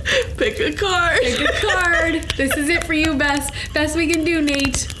 Pick a card. Pick a card. This is it for you, Bess. Best we can do,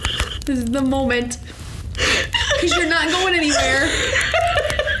 Nate. This is the moment. Because you're not going anywhere.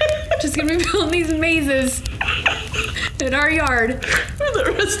 Just gonna be building these mazes in our yard for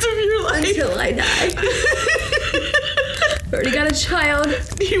the rest of your life until I die. Already got a child.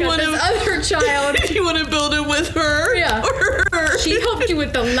 You want this other child. You want to build it with her? Yeah. Or her? She helped you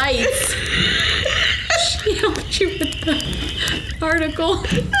with the lights. She helped you with the article.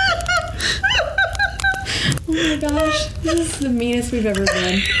 Oh my gosh, this is the meanest we've ever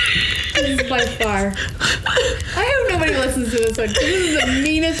been. This is by far. I hope nobody listens to this one. This is the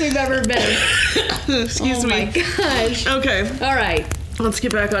meanest we've ever been. Excuse me. Oh my gosh. Okay. All right. Let's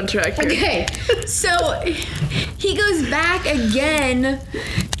get back on track here. Okay. So he goes back again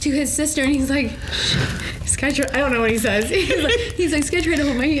to his sister and he's like, Sky, I don't know what he says. He's like, Sky tried to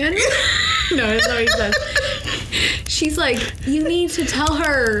hold my hand. No, that's not what he says. She's like, you need to tell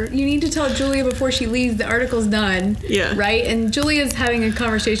her. You need to tell Julia before she leaves the article's done. Yeah. Right? And Julia's having a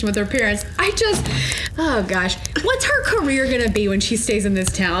conversation with her parents. Oh gosh. What's her career going to be when she stays in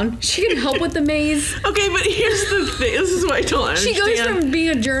this town? She can help with the maze. Okay, but here's the thing. This is what I don't understand. She goes from being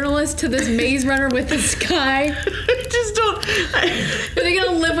a journalist to this maze runner with this guy. Just don't. Are they going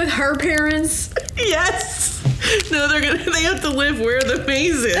to live with her parents? Yes. No, they have to live where the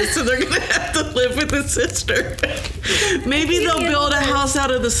maze is, so they're gonna have to live with his sister. Maybe they'll build a house out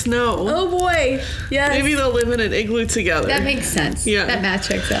of the snow. Oh boy. Yes. Maybe they'll live in an igloo together. That makes sense. Yeah. That math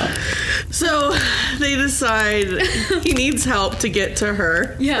checks out. So they decide he needs help to get to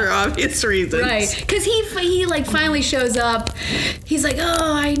her for obvious reasons. Right. Because he like finally shows up. He's like,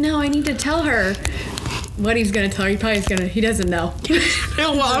 oh, I know, I need to tell her. What he's gonna tell her, he doesn't know.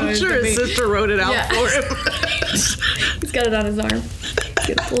 Well, I'm sure his sister wrote it out for him. He's got it on his arm.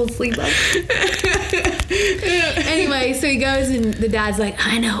 He's got a full sleeve up. Anyway, so he goes and the dad's like,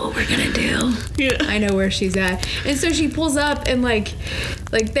 I know what we're gonna do. Yeah. I know where she's at. And so she pulls up and like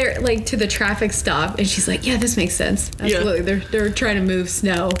they're like to the traffic stop and she's like, yeah, this makes sense. Absolutely. Yeah. They're trying to move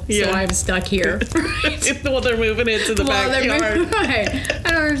snow. So I'm stuck here. Well, they're moving it to the backyard. Right.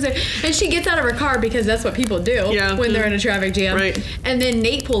 I don't understand. And she gets out of her car because that's what people do when they're in a traffic jam. Right. And then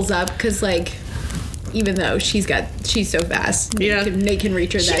Nate pulls up because like, even though she's so fast, Nate can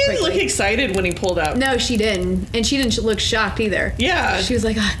reach her that quickly. She didn't look excited when he pulled up. No, she didn't. And she didn't look shocked either. Yeah. She was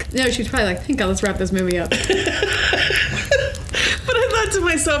like, no, she was probably like, thank God, let's wrap this movie up. But I thought to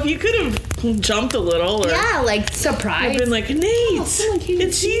myself, you could have jumped a little. Or like surprised. I've been like, Nate,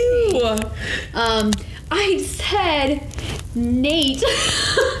 it's you. I said, Nate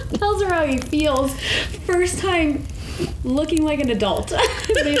tells her how he feels. First time looking like an adult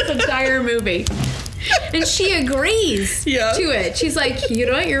this entire movie. And she agrees to it. She's like, you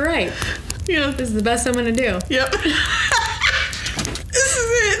know what? You're right. Yeah. This is the best I'm going to do. Yep. This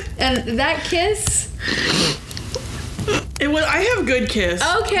is it. And that kiss... I have good kiss.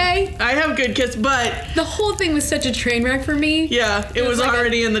 Okay. I have good kiss, but... The whole thing was such a train wreck for me. Yeah, it was like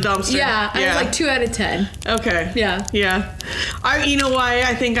already in the dumpster. Yeah, I was like 2 out of 10. Okay. Yeah. Yeah. You know why?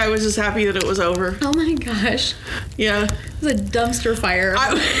 I think I was just happy that it was over. Oh my gosh. Yeah. It was a dumpster fire.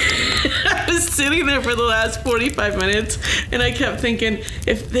 I was sitting there for the last 45 minutes, and I kept thinking,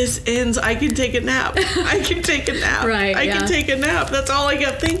 if this ends, I can take a nap. I can take a nap. Right, I can take a nap. That's all I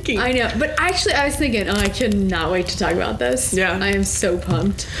kept thinking. I know. But actually, I was thinking, I cannot wait to talk about this. Yeah. I am so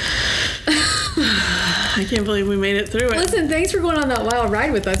pumped. I can't believe we made it through it. Listen, thanks for going on that wild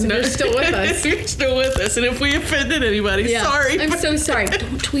ride with us, and you're still with us. You're still with us, and if we offended anybody, sorry. I'm so sorry.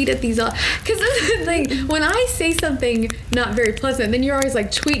 Don't tweet at these, because this is the thing. When I say something not very pleasant, then you're always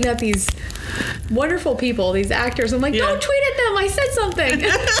like tweeting at these wonderful people, these actors. I'm like, don't tweet at them. I said something.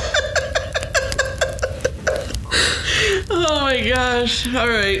 Oh my gosh! All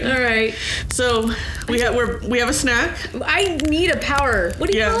right. So we have a snack. I need a power.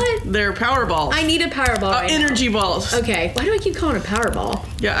 What do you call it? They're power balls. I need a power ball. Energy balls. Okay. Why do I keep calling it a power ball?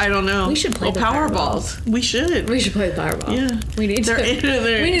 Yeah, I don't know. We should play the power balls. We should. We should play the power ball. Yeah. We need to.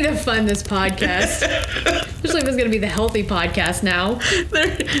 We need to fund this podcast, especially if it's going to be the healthy podcast now.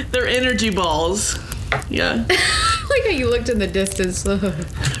 They're energy balls. Yeah. Like how you looked in the distance.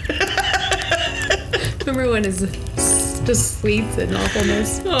 Remember when it's just sweets and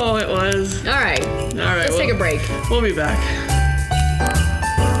awfulness? Oh, it was. All right. Let's take a break. We'll be back.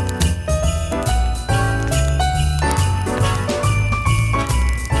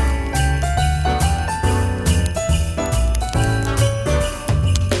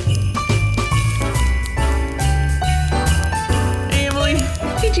 Hey, Emily.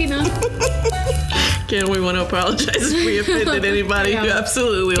 Hey, Gina. Again, we want to apologize if we offended anybody who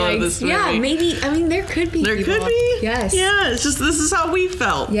absolutely loved this movie. Yeah, maybe. I mean, there could be. There could be. Yes. Yeah, it's just this is how we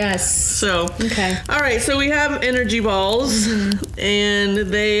felt. Yes. So. Okay. All right, so we have energy balls, and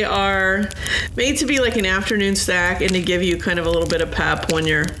they are made to be like an afternoon snack and to give you kind of a little bit of pep when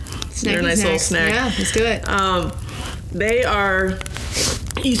you're a nice little snack. Yeah, let's do it. They are.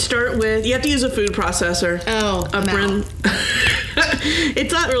 You start with. You have to use a food processor. Oh.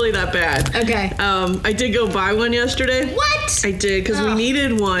 It's not really that bad. Okay. I did go buy one yesterday. What? I did because we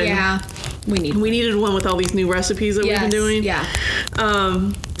needed one. Yeah. We needed one with all these new recipes that we've been doing. Yeah.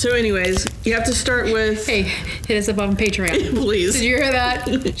 So anyways, you have to start with... Hey, hit us up on Patreon. Please. Did you hear that?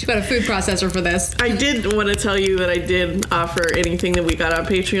 She got a food processor for this. I did want to tell you that I did offer anything that we got on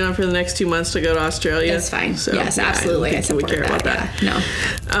Patreon for the next 2 months to go to Australia. That's fine. So, yes, absolutely. I support care about that. Yeah.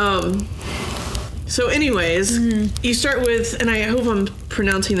 No. So anyways, you start with, and I hope I'm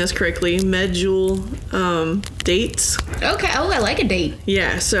pronouncing this correctly, medjool dates. Okay. Oh, I like a date.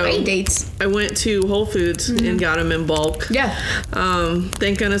 Yeah. So Great dates. I went to Whole Foods and got them in bulk. Yeah.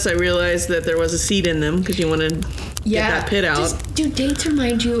 Thank goodness I realized that there was a seed in them because you want to get that pit out. Do dates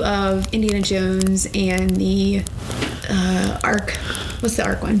remind you of Indiana Jones and the Ark? What's the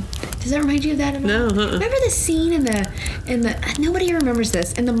Ark one? Does that remind you of that at all? No. Remember the scene in the nobody remembers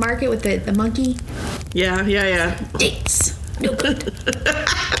this in the market with the monkey? Yeah. Dates. No good.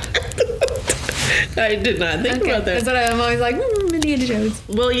 I did not think about that. That's what I'm always like, Indiana Jones.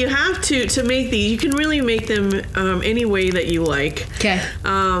 Well, you have to make these. You can really make them any way that you like. Okay.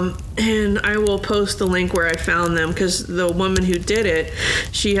 And I will post the link where I found them because the woman who did it,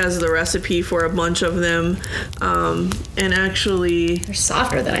 she has the recipe for a bunch of them. And actually... They're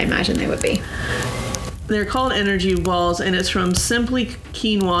softer than I imagined they would be. They're called energy balls, and it's from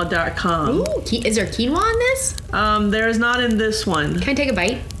simplyquinoa.com. Ooh, is there quinoa in this? There is not in this one. Can I take a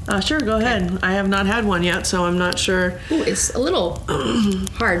bite? Sure, go ahead. I have not had one yet, so I'm not sure. Ooh, it's a little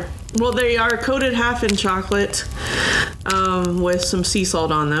hard. Well, they are coated half in chocolate with some sea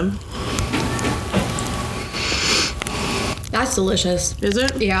salt on them. That's delicious. Is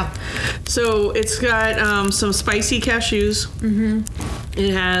it? Yeah. So it's got some spicy cashews. Mm-hmm.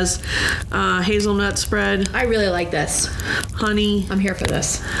 It has hazelnut spread. I really like this. Honey. I'm here for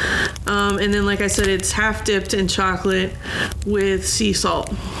this. And then, like I said, it's half dipped in chocolate with sea salt.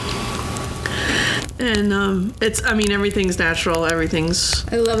 And everything's natural. I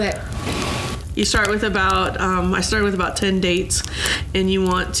love it. You start with about, I started with about 10 dates, and you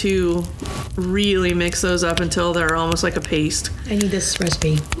want to really mix those up until they're almost like a paste. I need this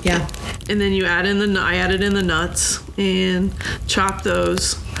recipe. Yeah. And then you add in I added in the nuts and chop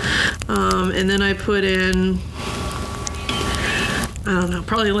those. And then I put in, I don't know,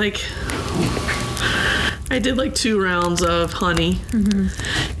 probably like I did like 2 rounds of honey.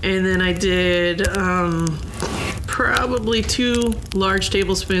 And then I did probably 2 large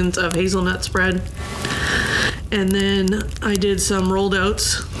tablespoons of hazelnut spread. And then I did some rolled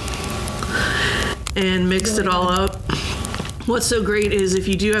oats and mixed it all up. What's so great is if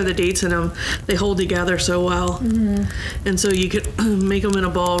you do have the dates in them, they hold together so well. And so you could make them in a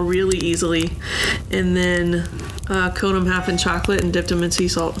ball really easily and then coat them half in chocolate and dipped them in sea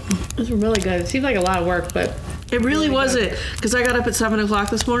salt. It's really good. It seems like a lot of work, but it really wasn't, because I got up at 7 o'clock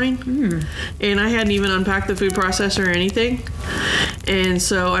this morning and I hadn't even unpacked the food processor or anything. And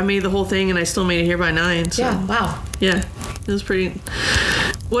so I made the whole thing and I still made it here by 9. So. Yeah, wow. Yeah, it was pretty.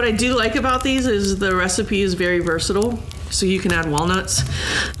 What I do like about these is the recipe is very versatile. So you can add walnuts.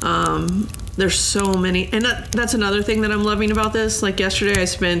 There's so many. And that's another thing that I'm loving about this. Like yesterday I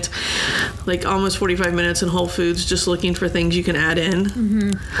spent like almost 45 minutes in Whole Foods just looking for things you can add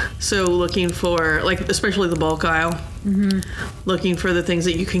in. So looking for, like, especially the bulk aisle. Looking for the things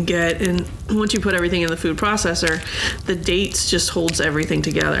that you can get. And once you put everything in the food processor, the dates just holds everything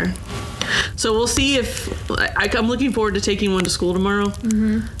together. So we'll see if I'm looking forward to taking one to school tomorrow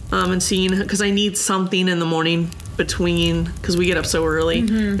and seeing, because I need something in the morning between, because we get up so early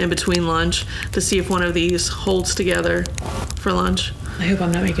and between lunch, to see if one of these holds together for lunch. I hope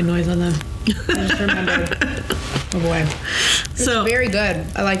I'm not making noise on them. I just remembered. Oh boy. So very good.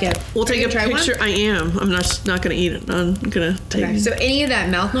 I like it. We'll take a picture. I am. I'm not going to eat it. I'm going to take it. So any of that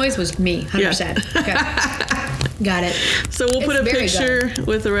mouth noise was me, 100%. Okay. Got it. So we'll put a picture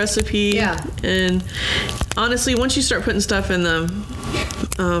with the recipe. Yeah. And honestly, once you start putting stuff in them,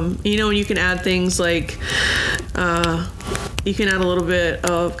 you can add things like, you can add a little bit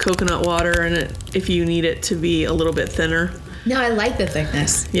of coconut water in it if you need it to be a little bit thinner. No, I like the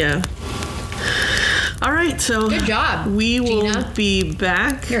thickness. Yeah. All right, so good job. We will Gina. Be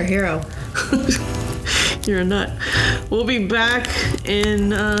back. You're a hero. You're a nut. We'll be back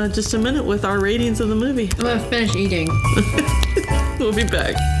in just a minute with our ratings of the movie. I'm gonna finish eating. We'll be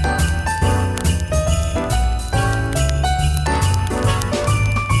back.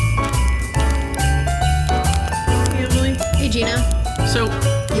 Hey, Emily. Hey, Gina. So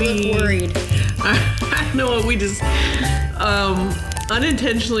you look worried. I know we just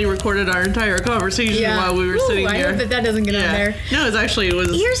unintentionally recorded our entire conversation while we were sitting here. I hope that doesn't get on there. No, it was.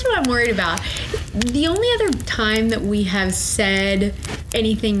 Here's what I'm worried about. The only other time that we have said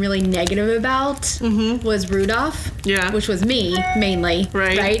anything really negative about was Rudolph. Yeah. Which was me, mainly.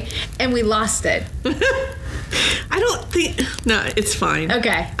 Right? And we lost it. I don't think... No, it's fine.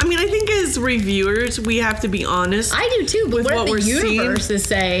 Okay. I mean, I think as reviewers, we have to be honest. I do too, but what the universe is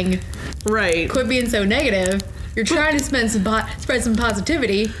saying... Right. Quit being so negative. You're trying to spread some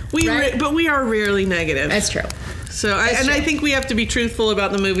positivity. But we are rarely negative. That's true. So I think we have to be truthful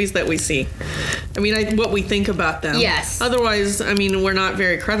about the movies that we see. I mean, what we think about them. Yes. Otherwise, I mean, we're not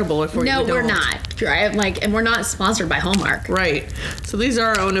very credible if we're not. No, we're not. Right? And we're not sponsored by Hallmark. Right. So these are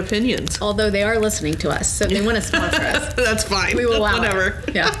our own opinions. Although they are listening to us, so they want to sponsor us. That's fine. We will allow whatever.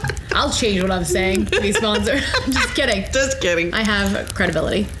 It. Yeah. I'll change what I'm saying to be sponsored. Just kidding. Just kidding. I have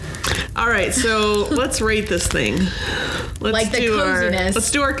credibility. All right, so let's rate this thing. Let's do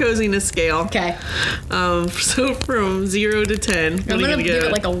our coziness scale. Okay. So from 0 to 10, I'm gonna give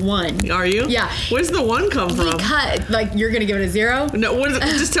it like a 1. Are you? Yeah. Where's the 1 come from? Because you're gonna give it a 0? No.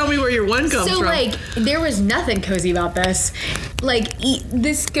 Just tell me where your 1 comes from. So there was nothing cozy about this.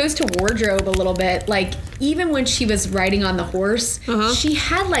 This goes to wardrobe a little bit. Even when she was riding on the horse, she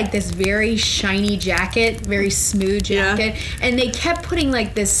had this very shiny jacket, very smooth jacket, and they kept putting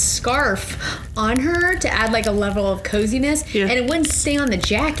this scarf on her to add a level of coziness, and it wouldn't stay on the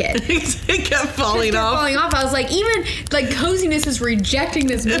jacket. It kept falling off. I was like, even coziness is rejecting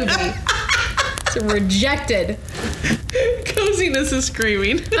this movie. It's rejected. Coziness is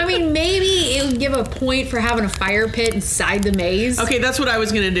screaming. I mean, maybe it would give a point for having a fire pit inside the maze. Okay, that's what I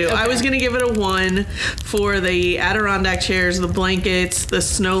was going to do. Okay. I was going to give it a 1 for the Adirondack chairs, the blankets, the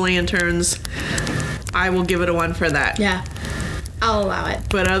snow lanterns. I will give it a 1 for that. Yeah. I'll allow it.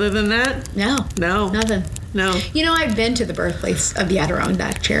 But other than that? No. Nothing. No. I've been to the birthplace of the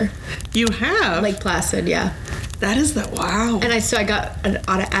Adirondack chair. You have? Lake Placid, yeah. That is wow. And I got an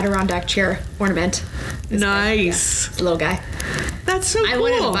Adirondack chair ornament. Nice. It's a little guy. That's so cool. I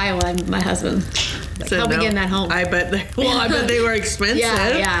wanted to buy one. My husband. How we getting that home? I bet they were expensive.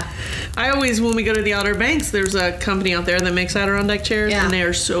 Yeah. I always, when we go to the Outer Banks, there's a company out there that makes Adirondack chairs, and they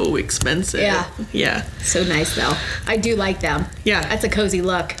are so expensive. Yeah. So nice, though. I do like them. Yeah. That's a cozy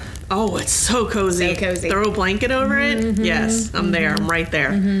look. Oh, it's so cozy. So cozy. Throw a blanket over it? Yes, I'm there. I'm right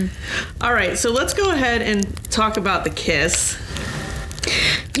there. All right, so let's go ahead and talk about the kiss.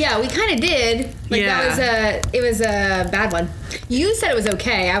 Yeah, we kind of did. Like, it was a bad one. You said it was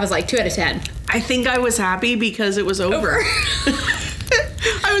okay. I was like 2 out of 10. I think I was happy because it was over.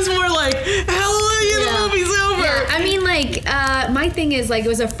 I was more like, hallelujah, the movie's over. Yeah, I mean, like, my thing is, like, it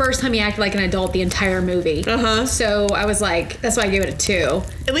was the first time he acted like an adult the entire movie. So I was like, that's why I gave it a 2.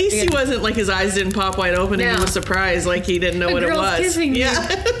 At least he wasn't like, his eyes didn't pop wide open and he was surprised, like he didn't know what it was. Kissing me. Yeah.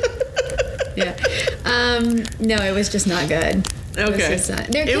 No, it was just not good. Okay.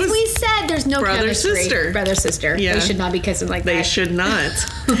 It was, we said there's no chemistry. Brother, sister. Yeah. They should not be kissing like that. They should not.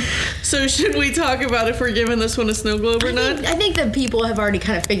 So should we talk about if we're giving this one a snow globe or not? I think that people have already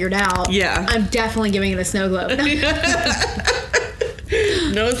kind of figured out. Yeah. I'm definitely giving it a snow globe.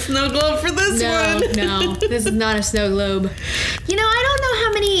 No snow globe for this one. No, this is not a snow globe. You know, I don't know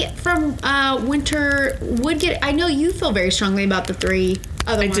how many from Winter would get. I know you feel very strongly about the 3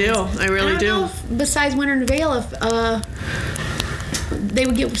 other ones. I do. I really do. Know if, besides Winter and Veil, if they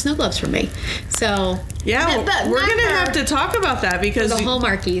would get snow globes from me. So yeah, but we're gonna have to talk about that because the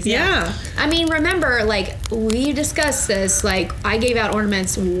Hallmarkies. Yeah. I mean, remember, like, we discussed this. Like, I gave out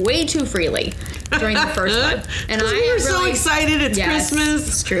ornaments way too freely during the first one, and we were so excited. It's Christmas.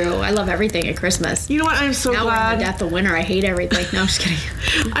 It's true. I love everything at Christmas. You know what? I'm so glad. Now we're in the depth of winter. I hate everything. No, I'm just kidding.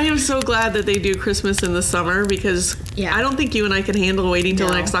 I am so glad that they do Christmas in the summer because I don't think you and I can handle waiting till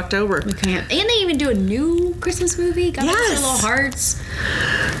next October. We can't. And they even do a new Christmas movie. Got their little hearts.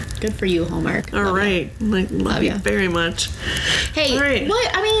 Good for you, Hallmark. All right. Love you very much. Hey,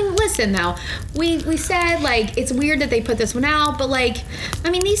 what? I mean, listen though. We said, like, it's weird that they put this one out, but, like, I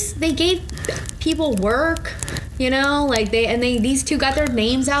mean, they gave people work, you know, like these 2 got their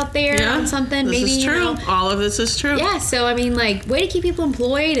names out there on something. This maybe is true. You know, all of this is true. Yeah, so I mean, like, way to keep people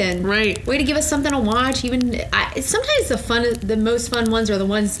employed and way to give us something to watch. Even sometimes the most fun ones are the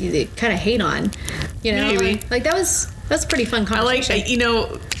ones you kind of hate on, you know. Maybe. Like that's pretty fun conversation. I like, you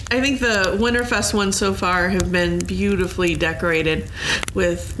know, I think the Winterfest ones so far have been beautifully decorated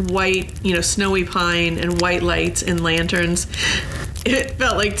with white, you know, snowy pine and white lights and lanterns. It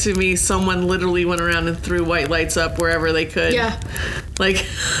felt like to me someone literally went around and threw white lights up wherever they could. Yeah. Like...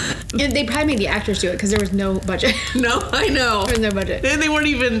 they probably made the actors do it because there was no budget. No, I know. There was no budget. And they weren't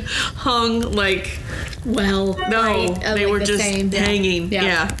even hung, like... Well, no, they were just hanging.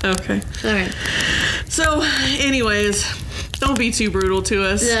 Yeah. Okay. All right. So, anyways... Don't be too brutal to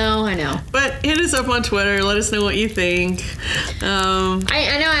us. No, I know. But hit us up on Twitter. Let us know what you think. I know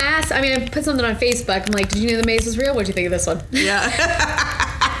I asked. I mean, I put something on Facebook. I'm like, did you know the maze was real? What'd you think of this one? Yeah.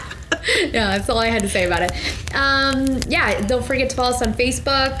 Yeah, that's all I had to say about it. Don't forget to follow us on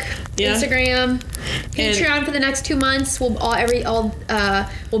Facebook, Instagram, Patreon for the next 2 months. Will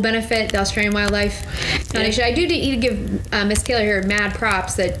benefit the Australian Wildlife Foundation. I do need to give Miss Taylor here mad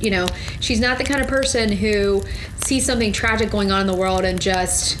props that, you know, she's not the kind of person who sees something tragic going on in the world and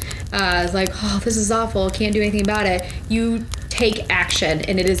just is like, oh, this is awful, can't do anything about it. You take action,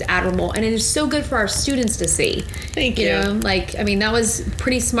 and it is admirable, and it is so good for our students to see. Thank you. You know, like, I mean, that was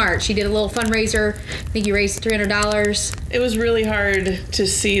pretty smart. She did a little fundraiser. I think you raised $300. It was really hard to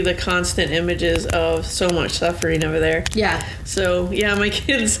see the constant images of so much suffering over there. Yeah. So, yeah, my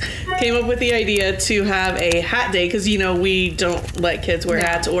kids came up with the idea to have a hat day because, you know, we don't let kids wear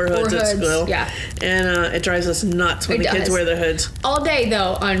hats or hoods at school. Yeah. And it drives us nuts when the kids wear their hoods. All day,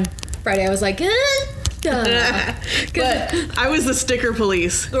 though, on Friday, I was like, But I was the sticker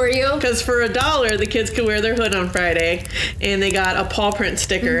police. Were you? Because for $1, the kids could wear their hood on Friday, and they got a paw print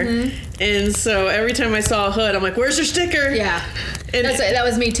sticker. Mm-hmm. And so every time I saw a hood, I'm like, "Where's your sticker?" Yeah, and that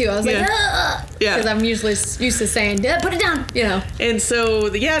was me too. I was like, because I'm usually used to saying, "Put it down," you know. And so,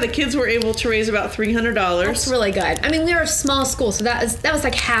 the kids were able to raise about $300. That's really good. I mean, we are a small school, so that was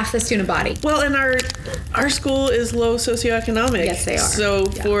like half the student body. Well, and our school is low socioeconomic. Yes, they are. So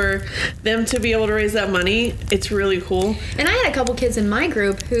for them to be able to raise that money, it's really cool. And I had a couple kids in my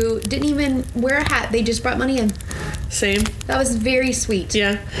group who didn't even wear a hat; they just brought money in. Same. That was very sweet.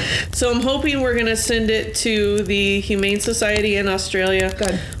 Yeah. So I'm hoping we're going to send it to the Humane Society in Australia.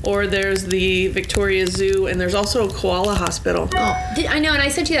 Good. Or there's the Victoria Zoo, and there's also a koala hospital. Oh, I know, and I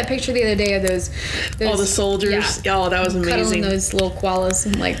sent you that picture the other day of those all the soldiers. Yeah. Oh, that was amazing. Cuddling those little koalas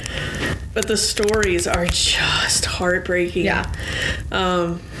and like. But the stories are just heartbreaking. Yeah.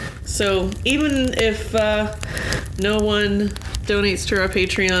 So even if no one donates to our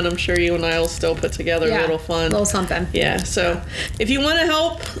Patreon, I'm sure you and I will still put together a little fun. A little something. Yeah, so if you want to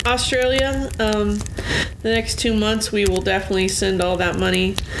help Australia, the next 2 months we will definitely send all that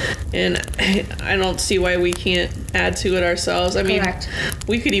money. And I don't see why we can't add to it ourselves. I mean,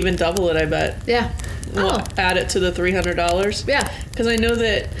 we could even double it, I bet. Yeah. We'll add it to the $300. Yeah. Because I know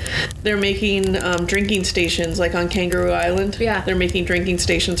that they're making drinking stations, like on Kangaroo Island. Yeah. They're making drinking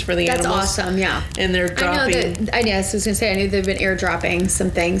stations for the animals. That's awesome, yeah. And they're dropping... I was going to say, I knew they've been airdropping some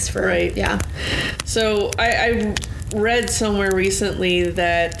things for... Right. Yeah. So I read somewhere recently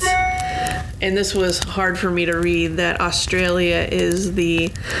that... And this was hard for me to read, that Australia is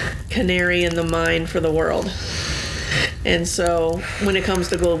the canary in the mine for the world. And so when it comes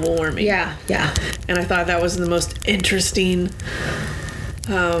to global warming. Yeah. And I thought that was the most interesting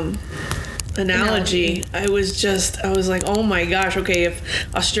analogy. I was like, oh my gosh, okay,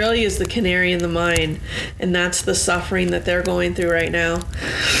 if Australia is the canary in the mine and that's the suffering that they're going through right now,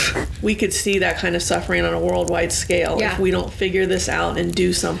 we could see that kind of suffering on a worldwide scale if we don't figure this out and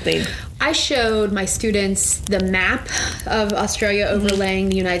do something. I showed my students the map of Australia overlaying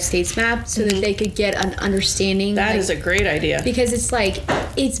the United States map so that they could get an understanding. That is a great idea. Because it's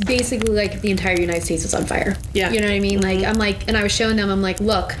basically like the entire United States was on fire. Yeah. You know what I mean? Like, I'm like, and I was showing them, I'm like,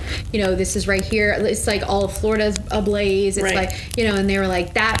 look, this is right here. It's like all of Florida's ablaze. It's like, and they were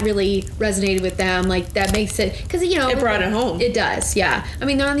like, that really resonated with them. Like, that makes it, because, it brought it home. It does, yeah. I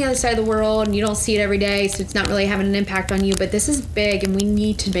mean, they're on the other side of the world and you don't see it every day, so it's not really having an impact on you, but this is big and we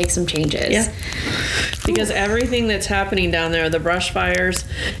need to make some changes. Yeah. Because everything that's happening down there, the brush fires,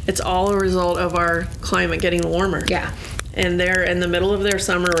 it's all a result of our climate getting warmer. Yeah. And they're in the middle of their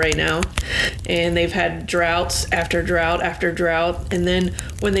summer right now, and they've had droughts after drought after drought, and then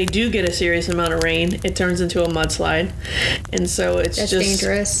when they do get a serious amount of rain, it turns into a mudslide. And so that's just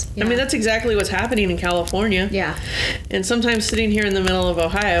dangerous. Yeah. I mean, that's exactly what's happening in California. Yeah. And sometimes sitting here in the middle of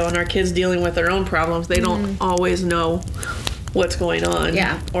Ohio and our kids dealing with their own problems, they don't always know what's going on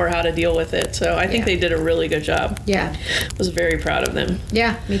or how to deal with it. So I think they did a really good job. Yeah. I was very proud of them.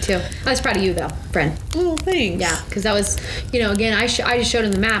 Yeah, me too. I was proud of you though, friend. Oh, thanks. Yeah, because that was, again, I just showed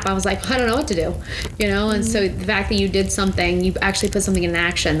him the map. I was like, I don't know what to do, and so the fact that you did something, you actually put something in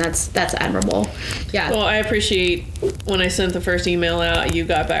action, that's admirable. Yeah. Well, I appreciate when I sent the first email out, you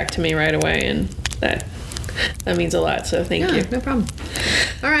got back to me right away, and that means a lot, so thank you. No problem.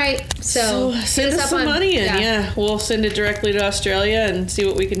 All right, so send us some money in. Yeah, we'll send it directly to Australia and see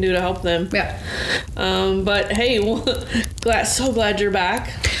what we can do to help them. Yeah. But hey, so glad you're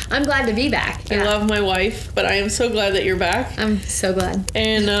back. I'm glad to be back. Yeah. I love my wife, but I am so glad that you're back. I'm so glad.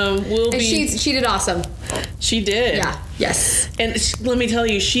 And she did awesome. She did. Yeah. Yes. And let me tell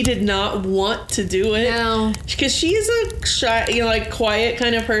you, she did not want to do it. No. Because she's a shy, quiet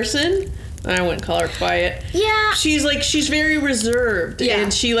kind of person. I wouldn't call her quiet. Yeah. She's very reserved. Yeah.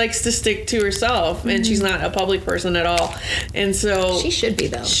 And she likes to stick to herself. And she's not a public person at all. And so she should be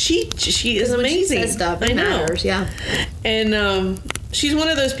though. She is amazing. She says stuff, it matters. Yeah. And she's one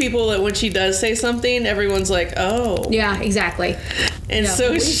of those people that when she does say something, everyone's like, oh. Yeah, exactly. And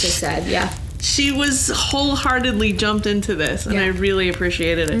so she said, yeah. She was wholeheartedly jumped into this, and I really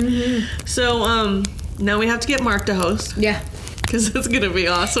appreciated it. Mm-hmm. So now we have to get Mark to host. Yeah. Because it's going to be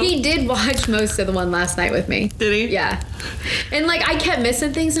awesome. He did watch most of the one last night with me. Did he? Yeah. And I kept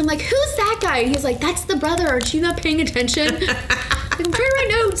missing things. I'm like, who's that guy? And he's like, that's the brother. Aren't you not paying attention? I'm trying to write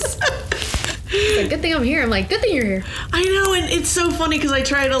notes. Like, good thing I'm here. I'm like, good thing you're here. I know, and it's so funny because I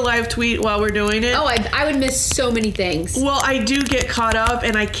try to live tweet while we're doing it. Oh, I would miss so many things. Well, I do get caught up,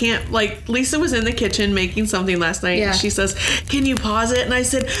 and I can't, Lisa was in the kitchen making something last night, and she says, can you pause it? And I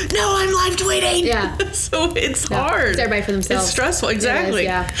said, no, I'm live tweeting. Yeah. So it's hard. It's everybody for themselves. It's stressful, exactly.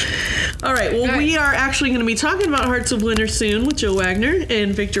 It is, yeah. All right, well, we are actually going to be talking about Hearts of Winter soon with Joe Wagner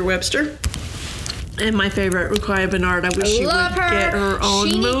and Victor Webster. And my favorite, Rukiah Bernard. I wish she would get her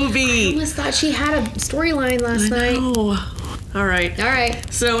own movie. I almost thought she had a storyline last night. All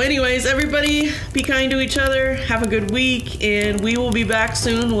right. So anyways, everybody be kind to each other. Have a good week. And we will be back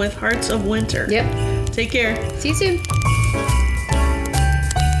soon with Hearts of Winter. Yep. Take care. See you soon.